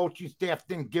on. The coaching staff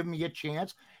didn't give me a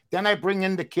chance. Then I bring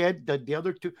in the kid, the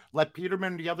other two, let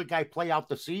Peterman and the other guy play out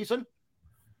the season.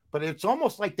 But it's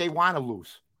almost like they want to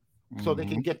lose so they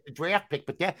can get the draft pick.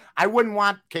 But I wouldn't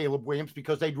want Caleb Williams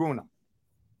because they'd ruin him.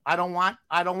 I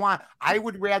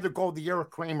would rather go the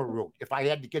Eric Kramer route if I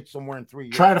had to get somewhere in 3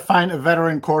 years. Try to find a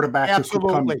veteran quarterback.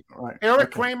 Absolutely. Right. Eric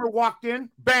Kramer walked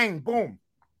in, bang, boom.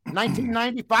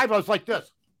 1995, I was like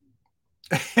this.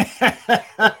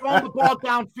 Throwing the ball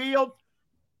downfield.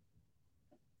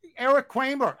 Eric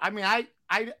Kramer, I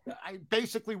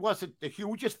basically wasn't the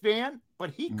hugest fan, but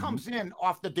he comes in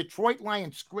off the Detroit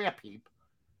Lions scrap heap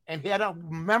and had a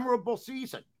memorable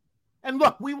season. And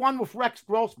look, we won with Rex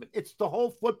Grossman. It's the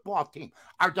whole football team.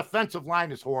 Our defensive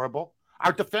line is horrible.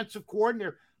 Our defensive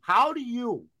coordinator. How do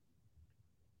you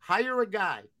hire a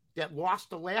guy that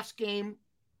lost the last game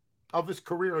of his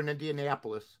career in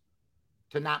Indianapolis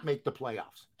to not make the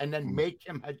playoffs and then make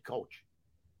him head coach.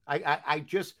 I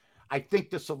think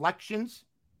the selections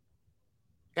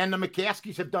and the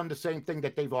McCaskies have done the same thing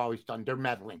that they've always done. They're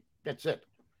meddling. That's it.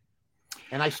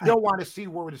 And I still want to see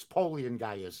where this Polian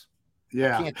guy is.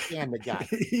 Yeah. I can't stand the guy.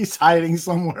 He's hiding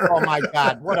somewhere. Oh my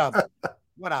God.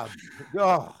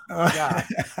 Oh God.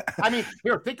 I mean,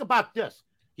 here, think about this.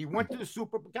 He went to the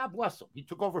Super Bowl. God bless him. He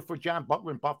took over for John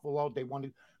Butler in Buffalo. They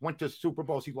went to Super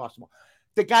Bowls. He lost them all.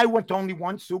 The guy went to only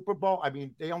one Super Bowl. I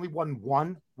mean, they only won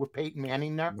one with Peyton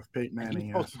Manning there. With Peyton Manning,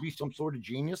 he's supposed to be some sort of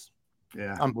genius.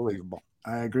 Yeah. Unbelievable.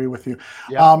 I agree with you.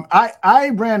 Yeah. I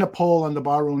ran a poll on the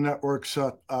Barroom Network's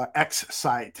X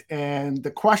site, and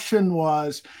the question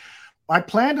was, my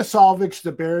plan to salvage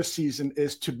the Bears season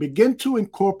is to begin to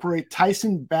incorporate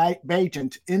Tyson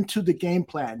Bagent into the game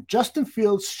plan. Justin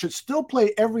Fields should still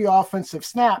play every offensive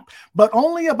snap, but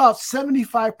only about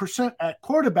 75% at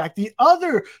quarterback. The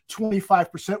other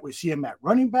 25%, we see him at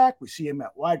running back, we see him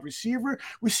at wide receiver,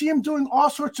 we see him doing all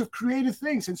sorts of creative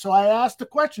things. And so I asked the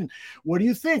question, what do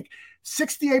you think?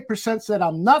 68% said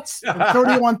I'm nuts, and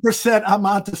 31% I'm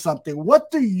onto something.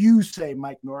 What do you say,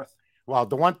 Mike North? Well,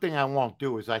 the one thing I won't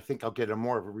do is I think I'll get a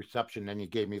more of a reception than you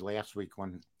gave me last week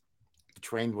when the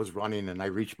train was running and I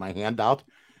reached my hand out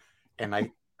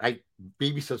and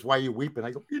Bibi says, "Why are you weeping?"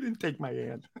 I go, "You didn't take my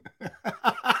hand."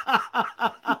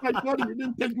 My buddy, you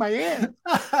didn't take my hand.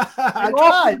 I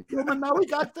tried. And now we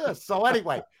got this. So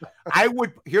anyway,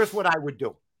 here's what I would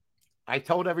do. I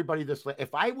told everybody this.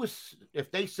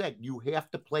 If they said you have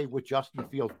to play with Justin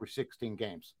Fields for 16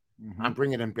 games, I'm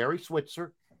bringing in Barry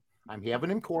Switzer. I'm having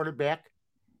him quarterback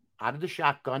out of the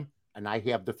shotgun, and I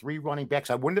have the 3 running backs.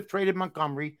 I wouldn't have traded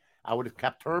Montgomery. I would have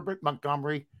kept Herbert,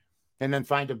 Montgomery, and then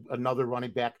find another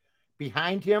running back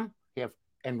behind him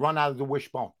and run out of the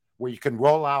wishbone where you can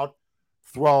roll out,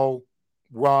 throw,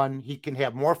 run. He can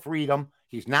have more freedom.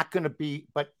 He's not going to be,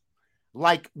 but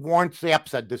like Warren Sapp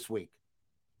said this week,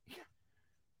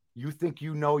 you think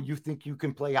you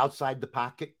can play outside the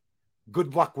pocket?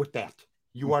 Good luck with that.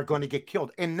 You are going to get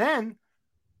killed. And then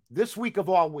this week of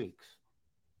all weeks,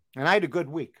 and I had a good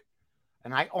week,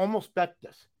 and I almost bet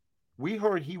this. We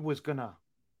heard he was going to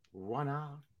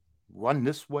run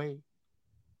this way,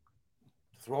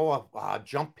 throw a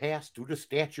jump pass, do the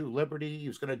Statue of Liberty. He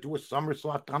was going to do a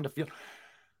somersault down the field.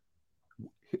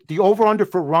 The over-under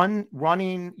for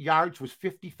running yards was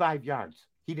 55 yards.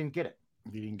 He didn't get it.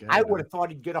 I would have thought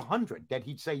he'd get 100, that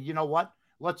he'd say, you know what,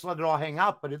 let's let it all hang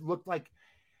out. But it looked like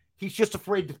he's just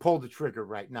afraid to pull the trigger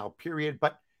right now, period.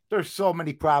 But there's so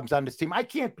many problems on this team. I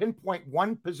can't pinpoint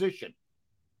one position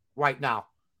right now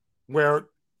where,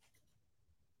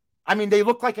 I mean, they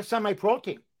look like a semi-pro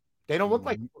team. They don't look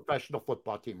like a professional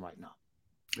football team right now.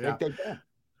 Yeah. They don't.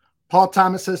 Paul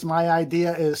Thomas says, my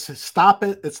idea is stop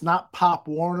it. It's not Pop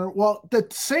Warner. Well, the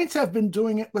Saints have been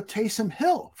doing it with Taysom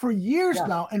Hill for years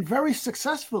now and very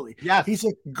successfully. Yes. He's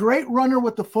a great runner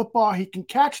with the football. He can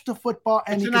catch the football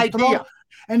and he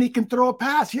can throw a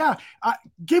pass. Yeah.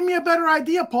 Give me a better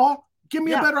idea, Paul. Give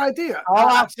me a better idea. All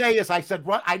I'll say is I said,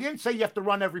 I didn't say you have to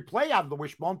run every play out of the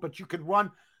wishbone, but you could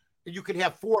run, you could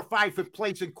have 4 or 5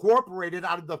 plays incorporated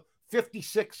out of the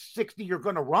 56, 60 you're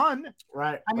going to run.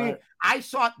 Right. I mean, I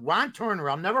saw Ron Turner.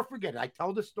 I'll never forget it. I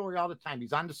tell this story all the time.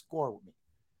 He's on the score with me.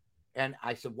 And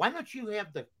I said, why don't you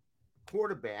have the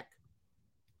quarterback,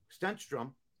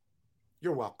 Stenstrom,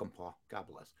 you're welcome, Paul, God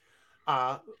bless,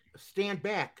 stand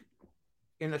back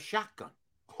in a shotgun?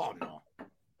 Oh, no.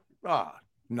 Oh,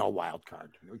 no wild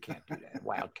card. We can't do that.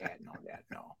 Wildcat,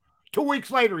 no. 2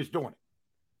 weeks later, he's doing it.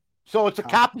 So it's a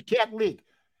copycat league.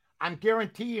 I'm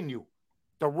guaranteeing you,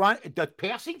 the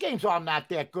passing game's all not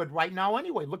that good right now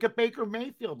anyway. Look at Baker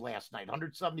Mayfield last night,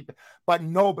 170. But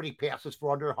nobody passes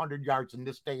for under 100 yards in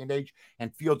this day and age,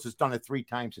 and Fields has done it 3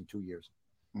 times in 2 years.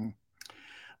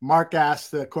 Mark asked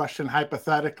the question,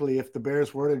 hypothetically, if the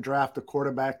Bears were to draft a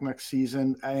quarterback next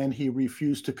season and he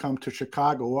refused to come to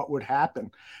Chicago, what would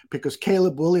happen? Because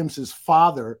Caleb Williams'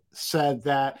 father said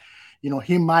that,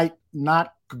 he might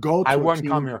not go to I wouldn't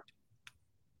come here.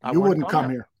 You wouldn't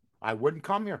come here. I wouldn't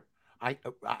come here. I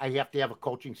have to have a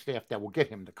coaching staff that will get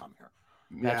him to come here.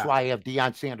 That's why I have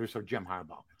Deion Sanders or Jim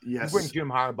Harbaugh. Yes. You bring Jim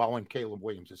Harbaugh and Caleb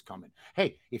Williams is coming.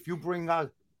 Hey, if you bring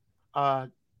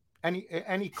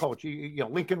any coach,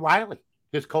 Lincoln Riley,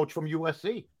 his coach from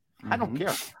USC, I don't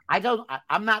care.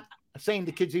 I'm not saying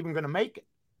the kid's even going to make it,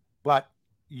 but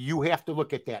you have to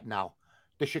look at that now.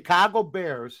 The Chicago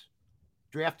Bears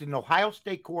drafted an Ohio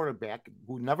State quarterback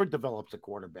who never develops a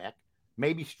quarterback.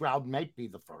 Maybe Stroud might be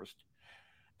the first.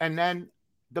 And then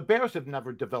the Bears have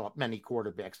never developed many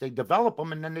quarterbacks. They develop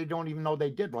them, and then they don't even know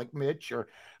they did, like Mitch or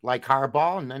like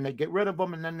Harbaugh, and then they get rid of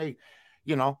them, and then they,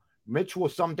 Mitch will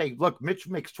someday look. Mitch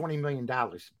makes $20 million,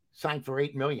 signed for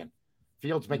 $8 million.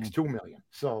 Fields makes $2 million,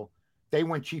 so they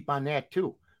went cheap on that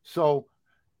too. So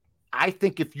I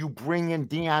think if you bring in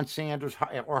Deion Sanders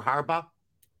or Harbaugh,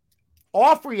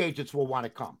 all free agents will want to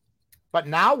come. But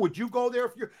now, would you go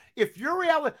there if you're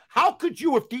Allen? How could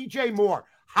you, if DJ Moore?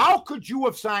 How could you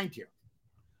have signed here?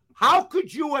 How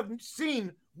could you have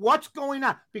seen what's going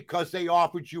on? Because they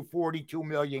offered you $42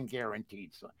 million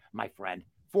guaranteed, my friend.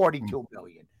 $42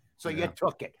 million. So you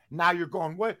took it. Now you're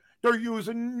going, what?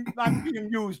 I'm being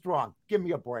used wrong. Give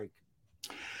me a break.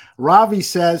 Ravi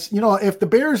says, if the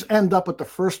Bears end up with the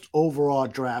first overall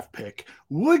draft pick,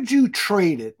 would you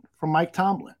trade it for Mike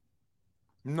Tomlin?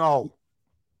 No.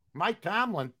 Mike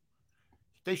Tomlin,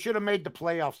 they should have made the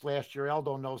playoffs last year.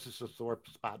 Aldo knows this is a sore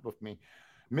spot with me.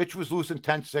 Mitch was losing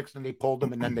 10-6, and they pulled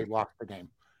him, and then they lost the game.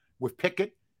 With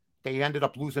Pickett, they ended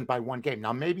up losing by one game.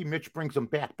 Now, maybe Mitch brings them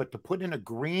back, but to put in a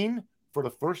Green for the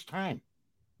first time,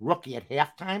 rookie at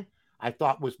halftime, I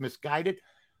thought was misguided.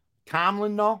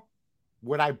 Tomlin, though,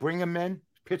 would I bring him in?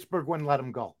 Pittsburgh wouldn't let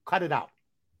him go. Cut it out.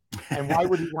 And why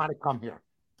would he want to come here?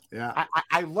 Yeah.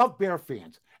 I love Bear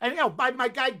fans. And, my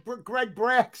guy, Greg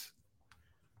Braggs.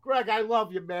 Greg, I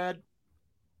love you, man.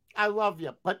 I love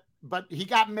you. But he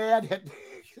got mad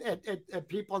at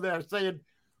people that are saying,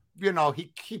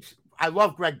 he keeps – I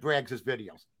love Greg Braggs'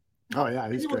 videos. Oh, yeah,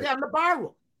 he great. was in the bar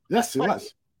room. Yes, he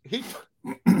was.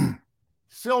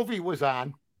 Sylvie was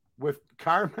on with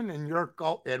Carmen and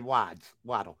Yurko and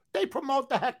Waddle. They promote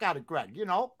the heck out of Greg.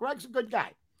 Greg's a good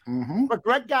guy. Mm-hmm. But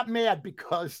Greg got mad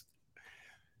because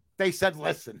they said,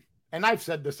 listen, and I've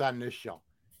said this on this show,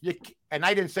 and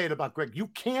I didn't say it about Greg, you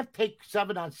can't take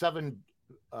 7-on-7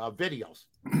 videos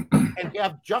and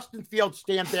have Justin Fields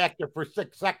stand back there for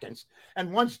 6 seconds.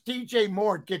 And once DJ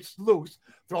Moore gets loose,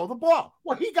 throw the ball.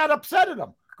 Well, he got upset at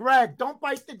him. Greg, don't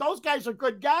bite. Those guys are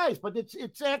good guys, but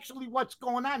it's actually what's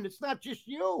going on. It's not just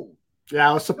you. Yeah,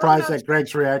 I was surprised at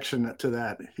Greg's reaction to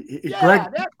that. Greg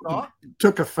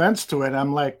took offense to it.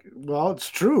 I'm like, well, it's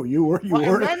true. You were.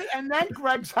 And then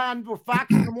Greg's on with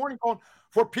Fox in the morning going,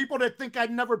 for people that think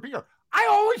I'd never be here. I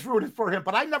always rooted for him,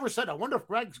 but I never said, I wonder if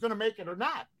Greg's going to make it or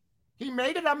not. He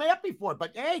made it. I'm happy for it.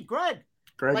 But hey, Greg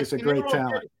is a great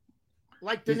talent.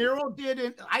 Like De Niro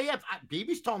did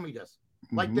BB's told me this.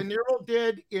 Like De Niro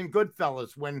did in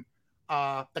Goodfellas when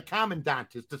the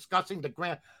commandant is discussing the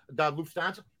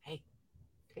Lufthansa. Hey,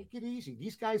 take it easy.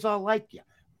 These guys all like you.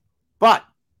 But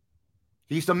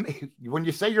when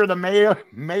you say you're the mayor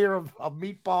of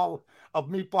Meatball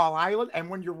Island, and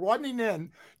when you're running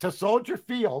in to Soldier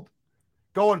Field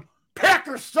going,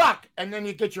 Packers suck, and then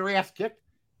you get your ass kicked,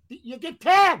 you get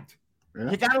tagged.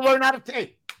 Yeah. You got to learn how to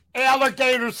take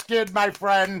alligator skin, my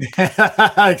friend.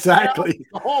 Exactly.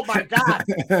 Oh, my God.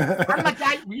 I'm the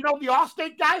guy, the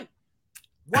Allstate guy?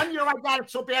 One year I got it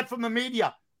so bad from the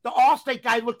media. The Allstate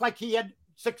guy looked like he had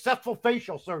successful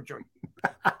facial surgery.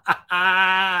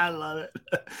 I love it.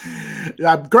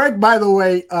 Yeah, Greg, by the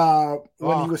way,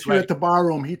 when he was here at the bar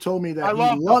room, he told me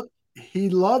that he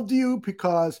loved you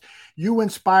because you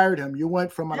inspired him. You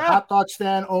went from a hot dog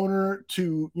stand owner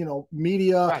to,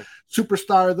 media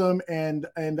superstardom, and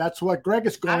that's what Greg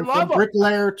is going from,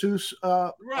 bricklayer to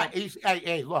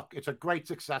Hey, look, it's a great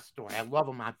success story. I love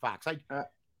him on Fox.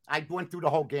 I went through the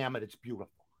whole gamut. It's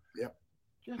beautiful. Yep.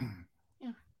 Yeah.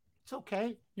 It's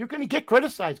okay. You're going to get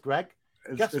criticized, Greg.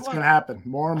 It's going to happen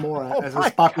more and more as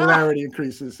his popularity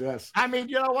increases. Yes. I mean,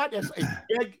 you know what?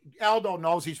 Big Aldo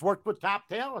knows he's worked with top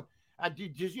talent.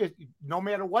 No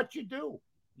matter what you do,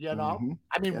 Mm-hmm.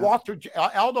 I mean,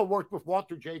 Aldo worked with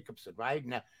Walter Jacobson, right?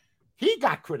 Now, he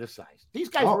got criticized. These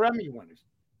guys were Emmy winners.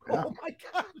 Yeah. Oh, my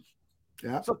gosh.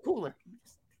 Yeah. So cool.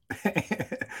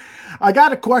 I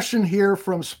got a question here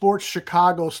from Sports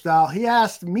Chicago Style. He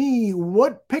asked me,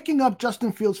 would picking up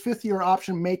Justin Fields' fifth-year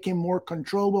option make him more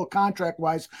controllable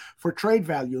contract-wise for trade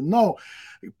value? No.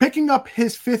 Picking up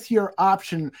his fifth-year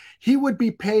option, he would be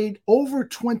paid over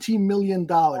 $20 million.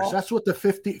 That's what the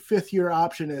fifth-year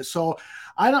option is. So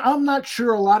I'm not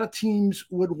sure a lot of teams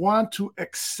would want to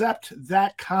accept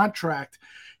that contract,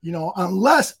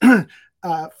 unless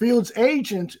Fields'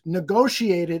 agent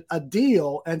negotiated a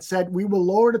deal and said, we will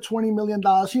lower the $20 million,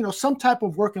 some type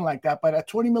of working like that. But at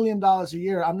 $20 million a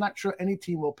year, I'm not sure any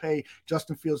team will pay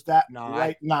Justin Fields that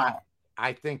now.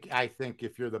 I think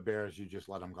if you're the Bears, you just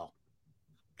let him go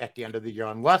at the end of the year,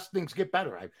 unless things get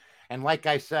better. And like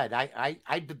I said,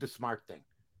 I did the smart thing.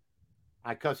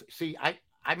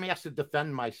 I'm asked to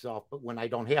defend myself, but when I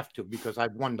don't have to, because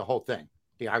I've won the whole thing,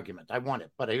 the argument. I won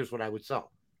it, but here's what I would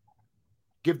sell.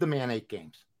 Give the man 8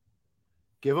 games.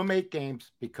 Give him 8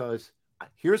 games, because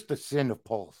here's the sin of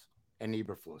Poles and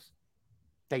Eberflus.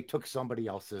 They took somebody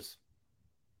else's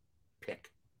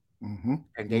pick. Mm-hmm.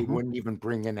 And they wouldn't even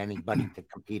bring in anybody to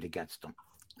compete against them.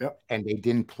 Yep. And they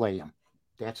didn't play him.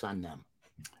 That's on them.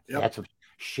 Yep. That's a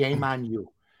shame on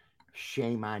you.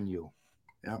 Shame on you.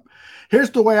 Yep. Here's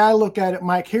the way I look at it,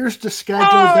 Mike. Here's the schedule.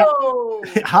 Oh!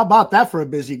 How about that for a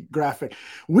busy graphic?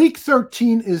 Week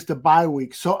 13 is the bye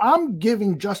week. So I'm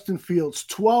giving Justin Fields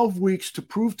 12 weeks to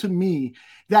prove to me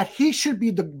that he should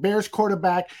be the Bears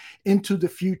quarterback into the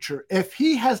future. If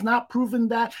he has not proven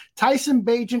that, Tyson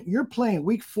Bagent, you're playing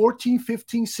week 14,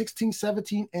 15, 16,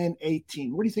 17, and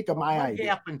 18. What do you think of my idea? What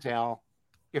happens, Al,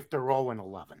 if they're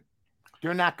 0-11?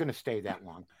 They're not going to stay that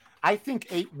long. I think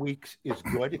 8 weeks is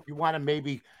good. If you want to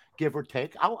maybe give or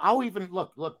take, I'll even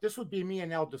look, this would be me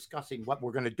and Al discussing what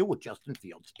we're going to do with Justin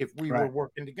Fields if we were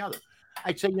working together.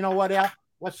 I'd say, you know what, Al,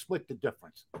 let's split the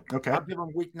difference. Okay. I'll give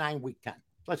him week 9, week 10.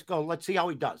 Let's go. Let's see how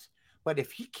he does. But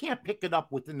if he can't pick it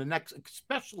up within the next,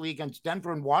 especially against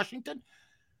Denver and Washington,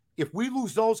 if we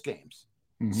lose those games,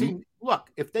 see, look,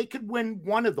 if they could win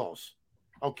one of those,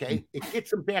 okay, it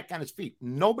gets him back on his feet.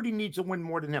 Nobody needs to win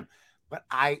more than him. But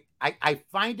I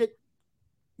find it,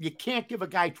 you can't give a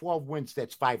guy 12 wins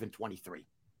that's 5-23.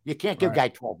 You can't give a guy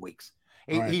 12 weeks.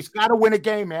 He's got to win a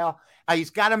game, Al. He's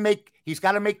got to make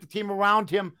the team around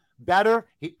him better.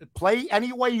 Play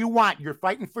any way you want. You're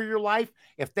fighting for your life.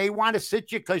 If they want to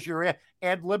sit you because you're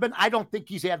ad-libbing, I don't think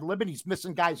he's ad-libbing. He's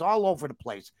missing guys all over the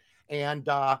place. And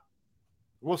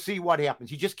we'll see what happens.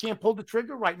 He just can't pull the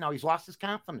trigger right now. He's lost his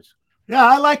confidence. Yeah,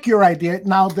 I like your idea.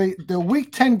 Now, the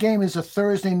Week 10 game is a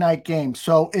Thursday night game.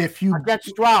 So if you get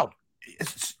Stroud.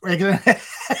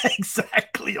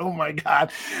 Exactly. Oh, my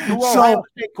God. So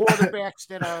quarterbacks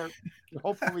that are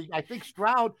hopefully, I think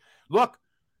Stroud, look,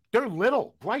 they're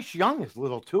little. Bryce Young is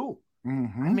little, too. I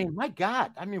mean, my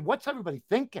God. I mean, what's everybody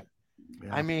thinking?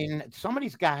 Yeah. I mean, some of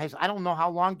these guys, I don't know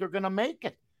how long they're going to make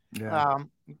it. Yeah.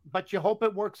 But you hope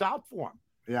it works out for them.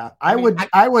 Yeah, I would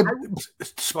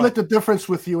split the difference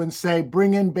with you and say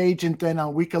bring in Bagent then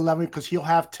on week 11 because he'll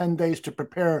have 10 days to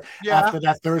prepare after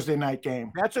that Thursday night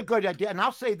game. That's a good idea. And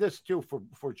I'll say this, too,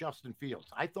 for Justin Fields.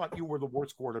 I thought you were the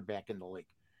worst quarterback in the league.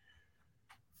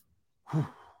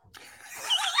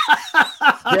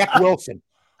 Zach Wilson.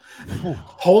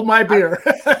 Hold my beer.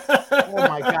 Oh,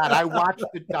 my God. I watched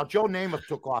it. Now, Joe Namath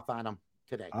took off on him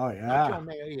today. Oh, yeah.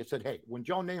 He said, hey, when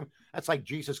Joe Namath, that's like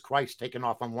Jesus Christ taking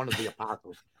off on one of the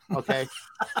apostles. Okay.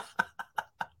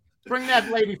 Bring that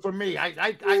lady for me.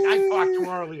 I talked to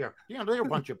her earlier. You know, there were a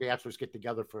bunch of bachelors get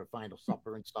together for a final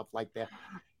supper and stuff like that.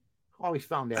 Always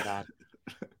found that odd.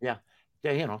 Yeah.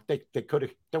 They could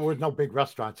have, there were no big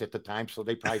restaurants at the time, so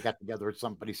they probably got together at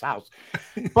somebody's house.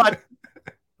 But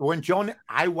when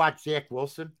I watched Zach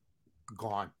Wilson,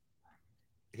 gone.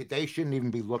 They shouldn't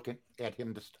even be looking at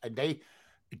him.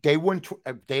 They wouldn't.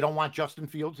 They don't want Justin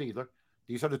Fields either.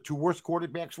 These are the two worst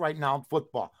quarterbacks right now in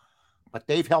football. But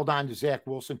they've held on to Zach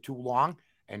Wilson too long,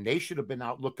 and they should have been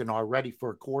out looking already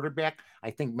for a quarterback.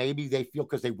 I think maybe they feel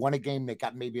because they won a game, they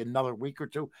got maybe another week or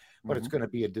two, but it's going to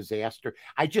be a disaster.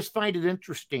 I just find it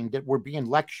interesting that we're being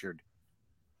lectured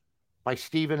by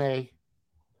Stephen A.,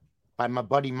 by my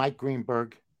buddy Mike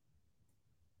Greenberg,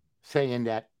 saying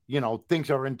that, things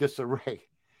are in disarray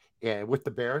with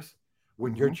the Bears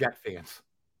when you're Jet fans.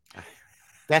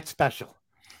 That's special.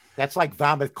 That's like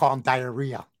vomit calling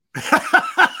diarrhea.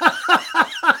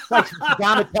 Like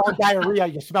vomit calling diarrhea,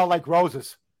 you smell like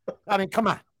roses. I mean, come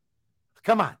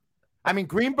on. I mean,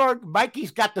 Greenberg,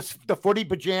 Mikey's got the footy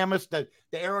pajamas, the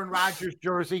Aaron Rodgers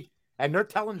jersey, and they're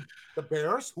telling the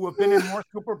Bears, who have been in more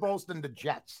Super Bowls than the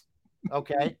Jets.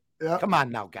 Okay? Yep. Come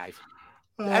on now, guys.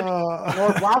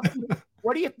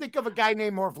 What do you think of a guy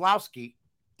named Orlovsky,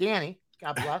 Danny,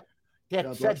 God bless,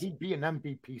 that said he'd be an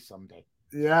MVP someday?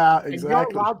 Yeah, exactly. And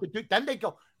you're allowed to do. Then they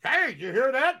go, hey, you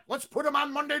hear that? Let's put him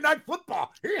on Monday Night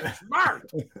Football. He is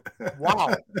smart.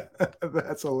 Wow.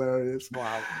 That's hilarious.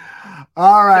 Wow.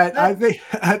 All right.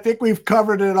 I think we've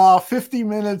covered it all. 50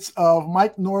 minutes of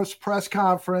Mike North's press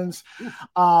conference.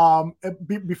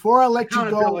 Before I let you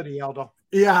go. Aldo.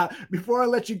 Yeah. Before I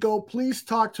let you go, please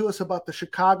talk to us about the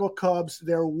Chicago Cubs.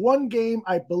 They're one game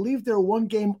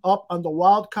up on the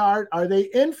wild card. Are they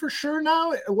in for sure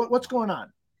now? What's going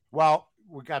on? Well,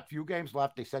 we got a few games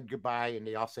left. They said goodbye, and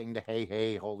they all sing the "Hey,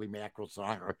 hey, holy mackerel"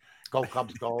 song, or "Go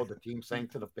Cubs, go." The team sang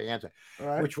to the fans,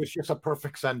 which was just a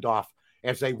perfect send-off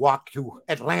as they walk to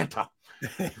Atlanta.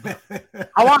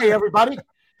 How are you, everybody?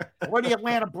 We're the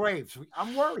Atlanta Braves.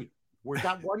 I'm worried. We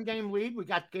got one game lead. We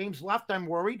got games left. I'm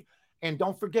worried. And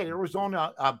don't forget,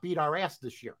 Arizona beat our ass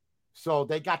this year. So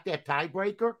they got that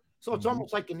tiebreaker. So it's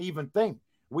almost like an even thing.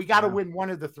 We got to win one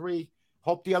of the three.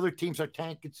 Hope the other teams are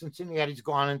tanking. Cincinnati's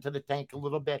gone into the tank a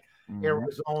little bit.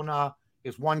 Arizona,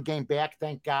 is one game back,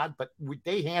 thank God, but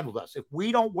they handled us. If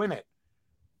we don't win it,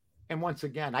 and once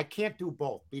again, I can't do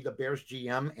both, be the Bears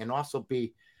GM and also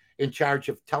be in charge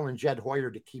of telling Jed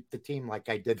Hoyer to keep the team like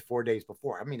I did 4 days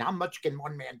before. I mean, how much can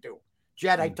one man do?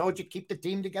 Jed, I told you, keep the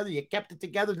team together. You kept it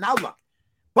together. Now look.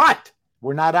 But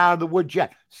we're not out of the woods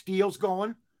yet. Steele's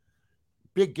going.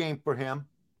 Big game for him.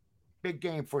 Big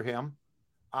game for him.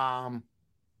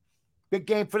 Big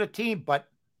game for the team, but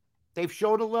they've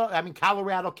showed a little. I mean,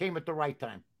 Colorado came at the right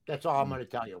time. That's all I'm going to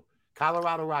tell you.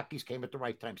 Colorado Rockies came at the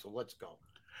right time, so let's go.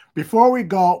 Before we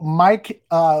go, Mike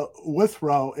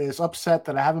Withrow is upset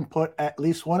that I haven't put at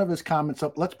least one of his comments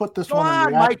up. Let's put this Go one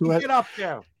on, Mike, get up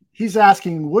there. He's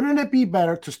asking, wouldn't it be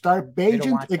better to start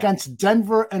Bagent against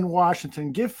Denver and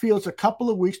Washington? Give Fields a couple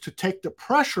of weeks to take the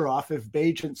pressure off. If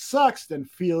Bagent sucks, then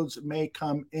Fields may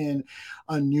come in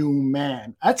a new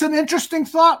man. That's an interesting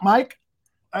thought, Mike.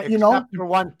 Except for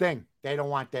one thing. They don't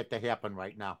want that to happen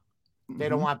right now. They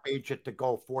don't want Bagent to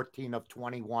go 14 of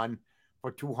 21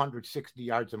 for 260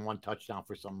 yards and 1 touchdown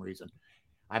for some reason.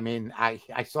 I mean, I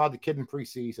saw the kid in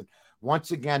preseason.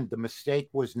 Once again, the mistake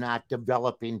was not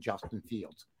developing Justin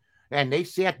Fields. And they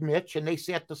sat Mitch, and they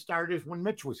sat the starters when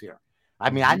Mitch was here. I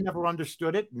mean, I never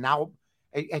understood it. Now,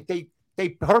 they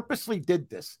purposely did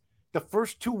this. The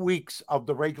first 2 weeks of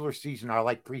the regular season are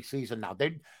like preseason now.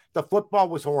 The football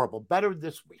was horrible. Better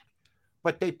this week.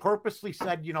 But they purposely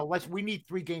said, we need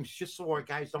 3 games just so our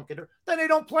guys don't get hurt. Then they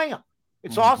don't play them.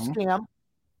 It's all scam.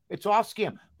 It's all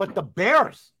scam. But the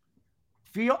Bears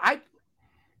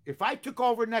if I took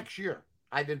over next year,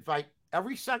 I'd invite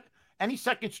any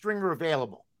second stringer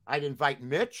available. I'd invite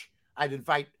Mitch. I'd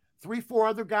invite 3-4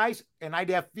 other guys, and I'd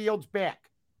have Fields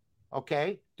back,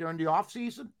 okay, during the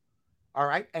offseason. All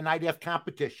right, and I'd have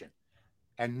competition.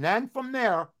 And then from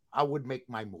there, I would make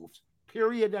my moves.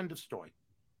 Period. End of story.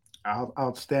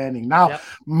 Outstanding. Now,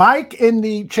 Mike in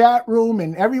the chat room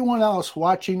and everyone else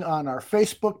watching on our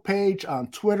Facebook page, on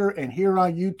Twitter, and here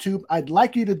on YouTube, I'd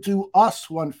like you to do us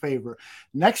one favor.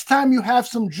 Next time you have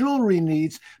some jewelry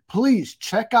needs, please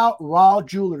check out Rahl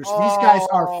Jewelers. These guys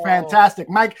are fantastic.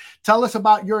 Mike, tell us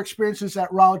about your experiences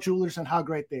at Rahl Jewelers and how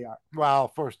great they are. Well,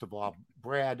 first of all,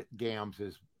 Brad Gams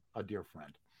is a dear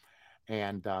friend,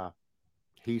 and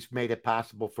he's made it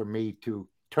possible for me to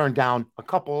turn down a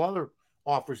couple other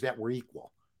offers that were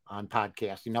equal on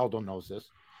podcasting. Aldo knows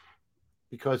this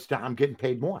because I'm getting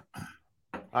paid more.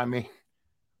 I mean,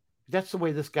 that's the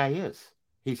way this guy is.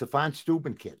 He's a von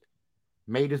Steuben kid,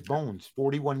 made his bones,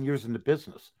 41 years in the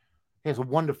business. He has a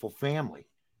wonderful family.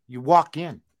 You walk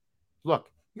in.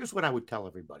 Look, here's what I would tell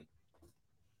everybody.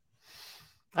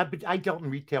 I dealt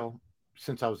in retail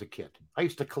since I was a kid. I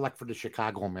used to collect for the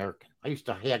Chicago American. I used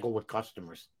to haggle with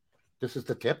customers. This is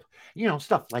the tip,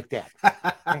 stuff like that.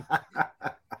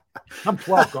 I'm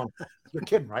 12 going, you're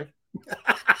kidding, right?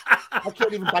 I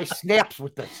can't even buy snaps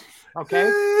with this,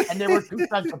 okay? And they were 2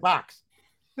 cents a box.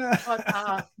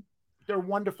 But they're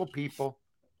wonderful people.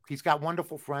 He's got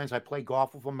wonderful friends. I play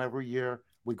golf with him every year.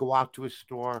 We go out to his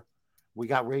store. We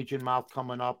got Raging Mouth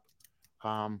coming up.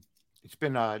 It's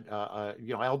been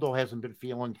Aldo hasn't been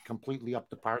feeling completely up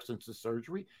to par since the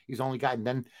surgery. He's only gotten,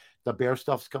 then the Bear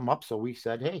stuff's come up. So we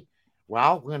said, hey,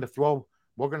 well, we're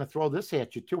going to throw this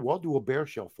at you too. We'll do a Bear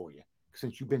show for you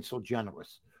since you've been so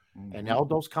generous. And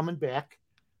Aldo's coming back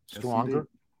stronger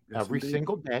every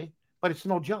single day, but it's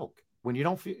no joke. When you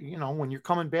don't feel, when you're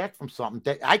coming back from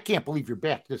something, I can't believe you're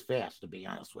back this fast, to be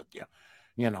honest with you,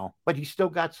 but he's still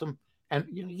got some, and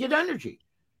you get energy,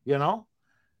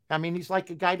 I mean, he's like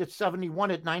a guy that's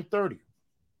 71 at 9:30.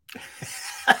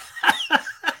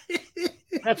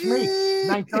 That's me,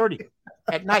 9:30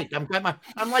 at night.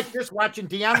 I'm like this watching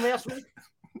Deion last week.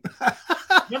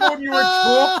 Remember when you were in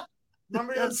school?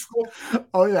 Remember you were in school?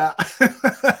 Oh, yeah.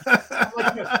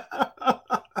 Like this.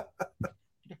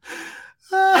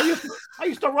 I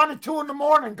used to run at 2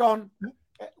 a.m. going,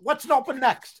 what's open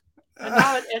next? And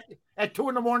now at 2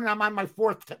 a.m, I'm on my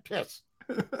 4th piss.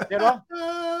 It's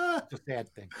a sad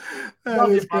thing. That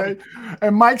is great.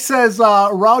 And Mike says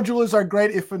Rahl Jewelers are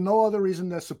great, if for no other reason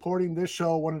than supporting this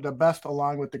show, one of the best,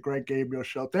 along with the Greg Gabriel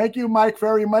Show. Thank you, Mike,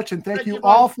 very much. And thank you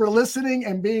all for listening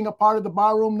and being a part of the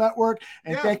Barroom Network.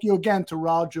 And thank you again to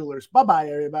Rahl Jewelers. Bye-bye,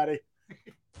 everybody.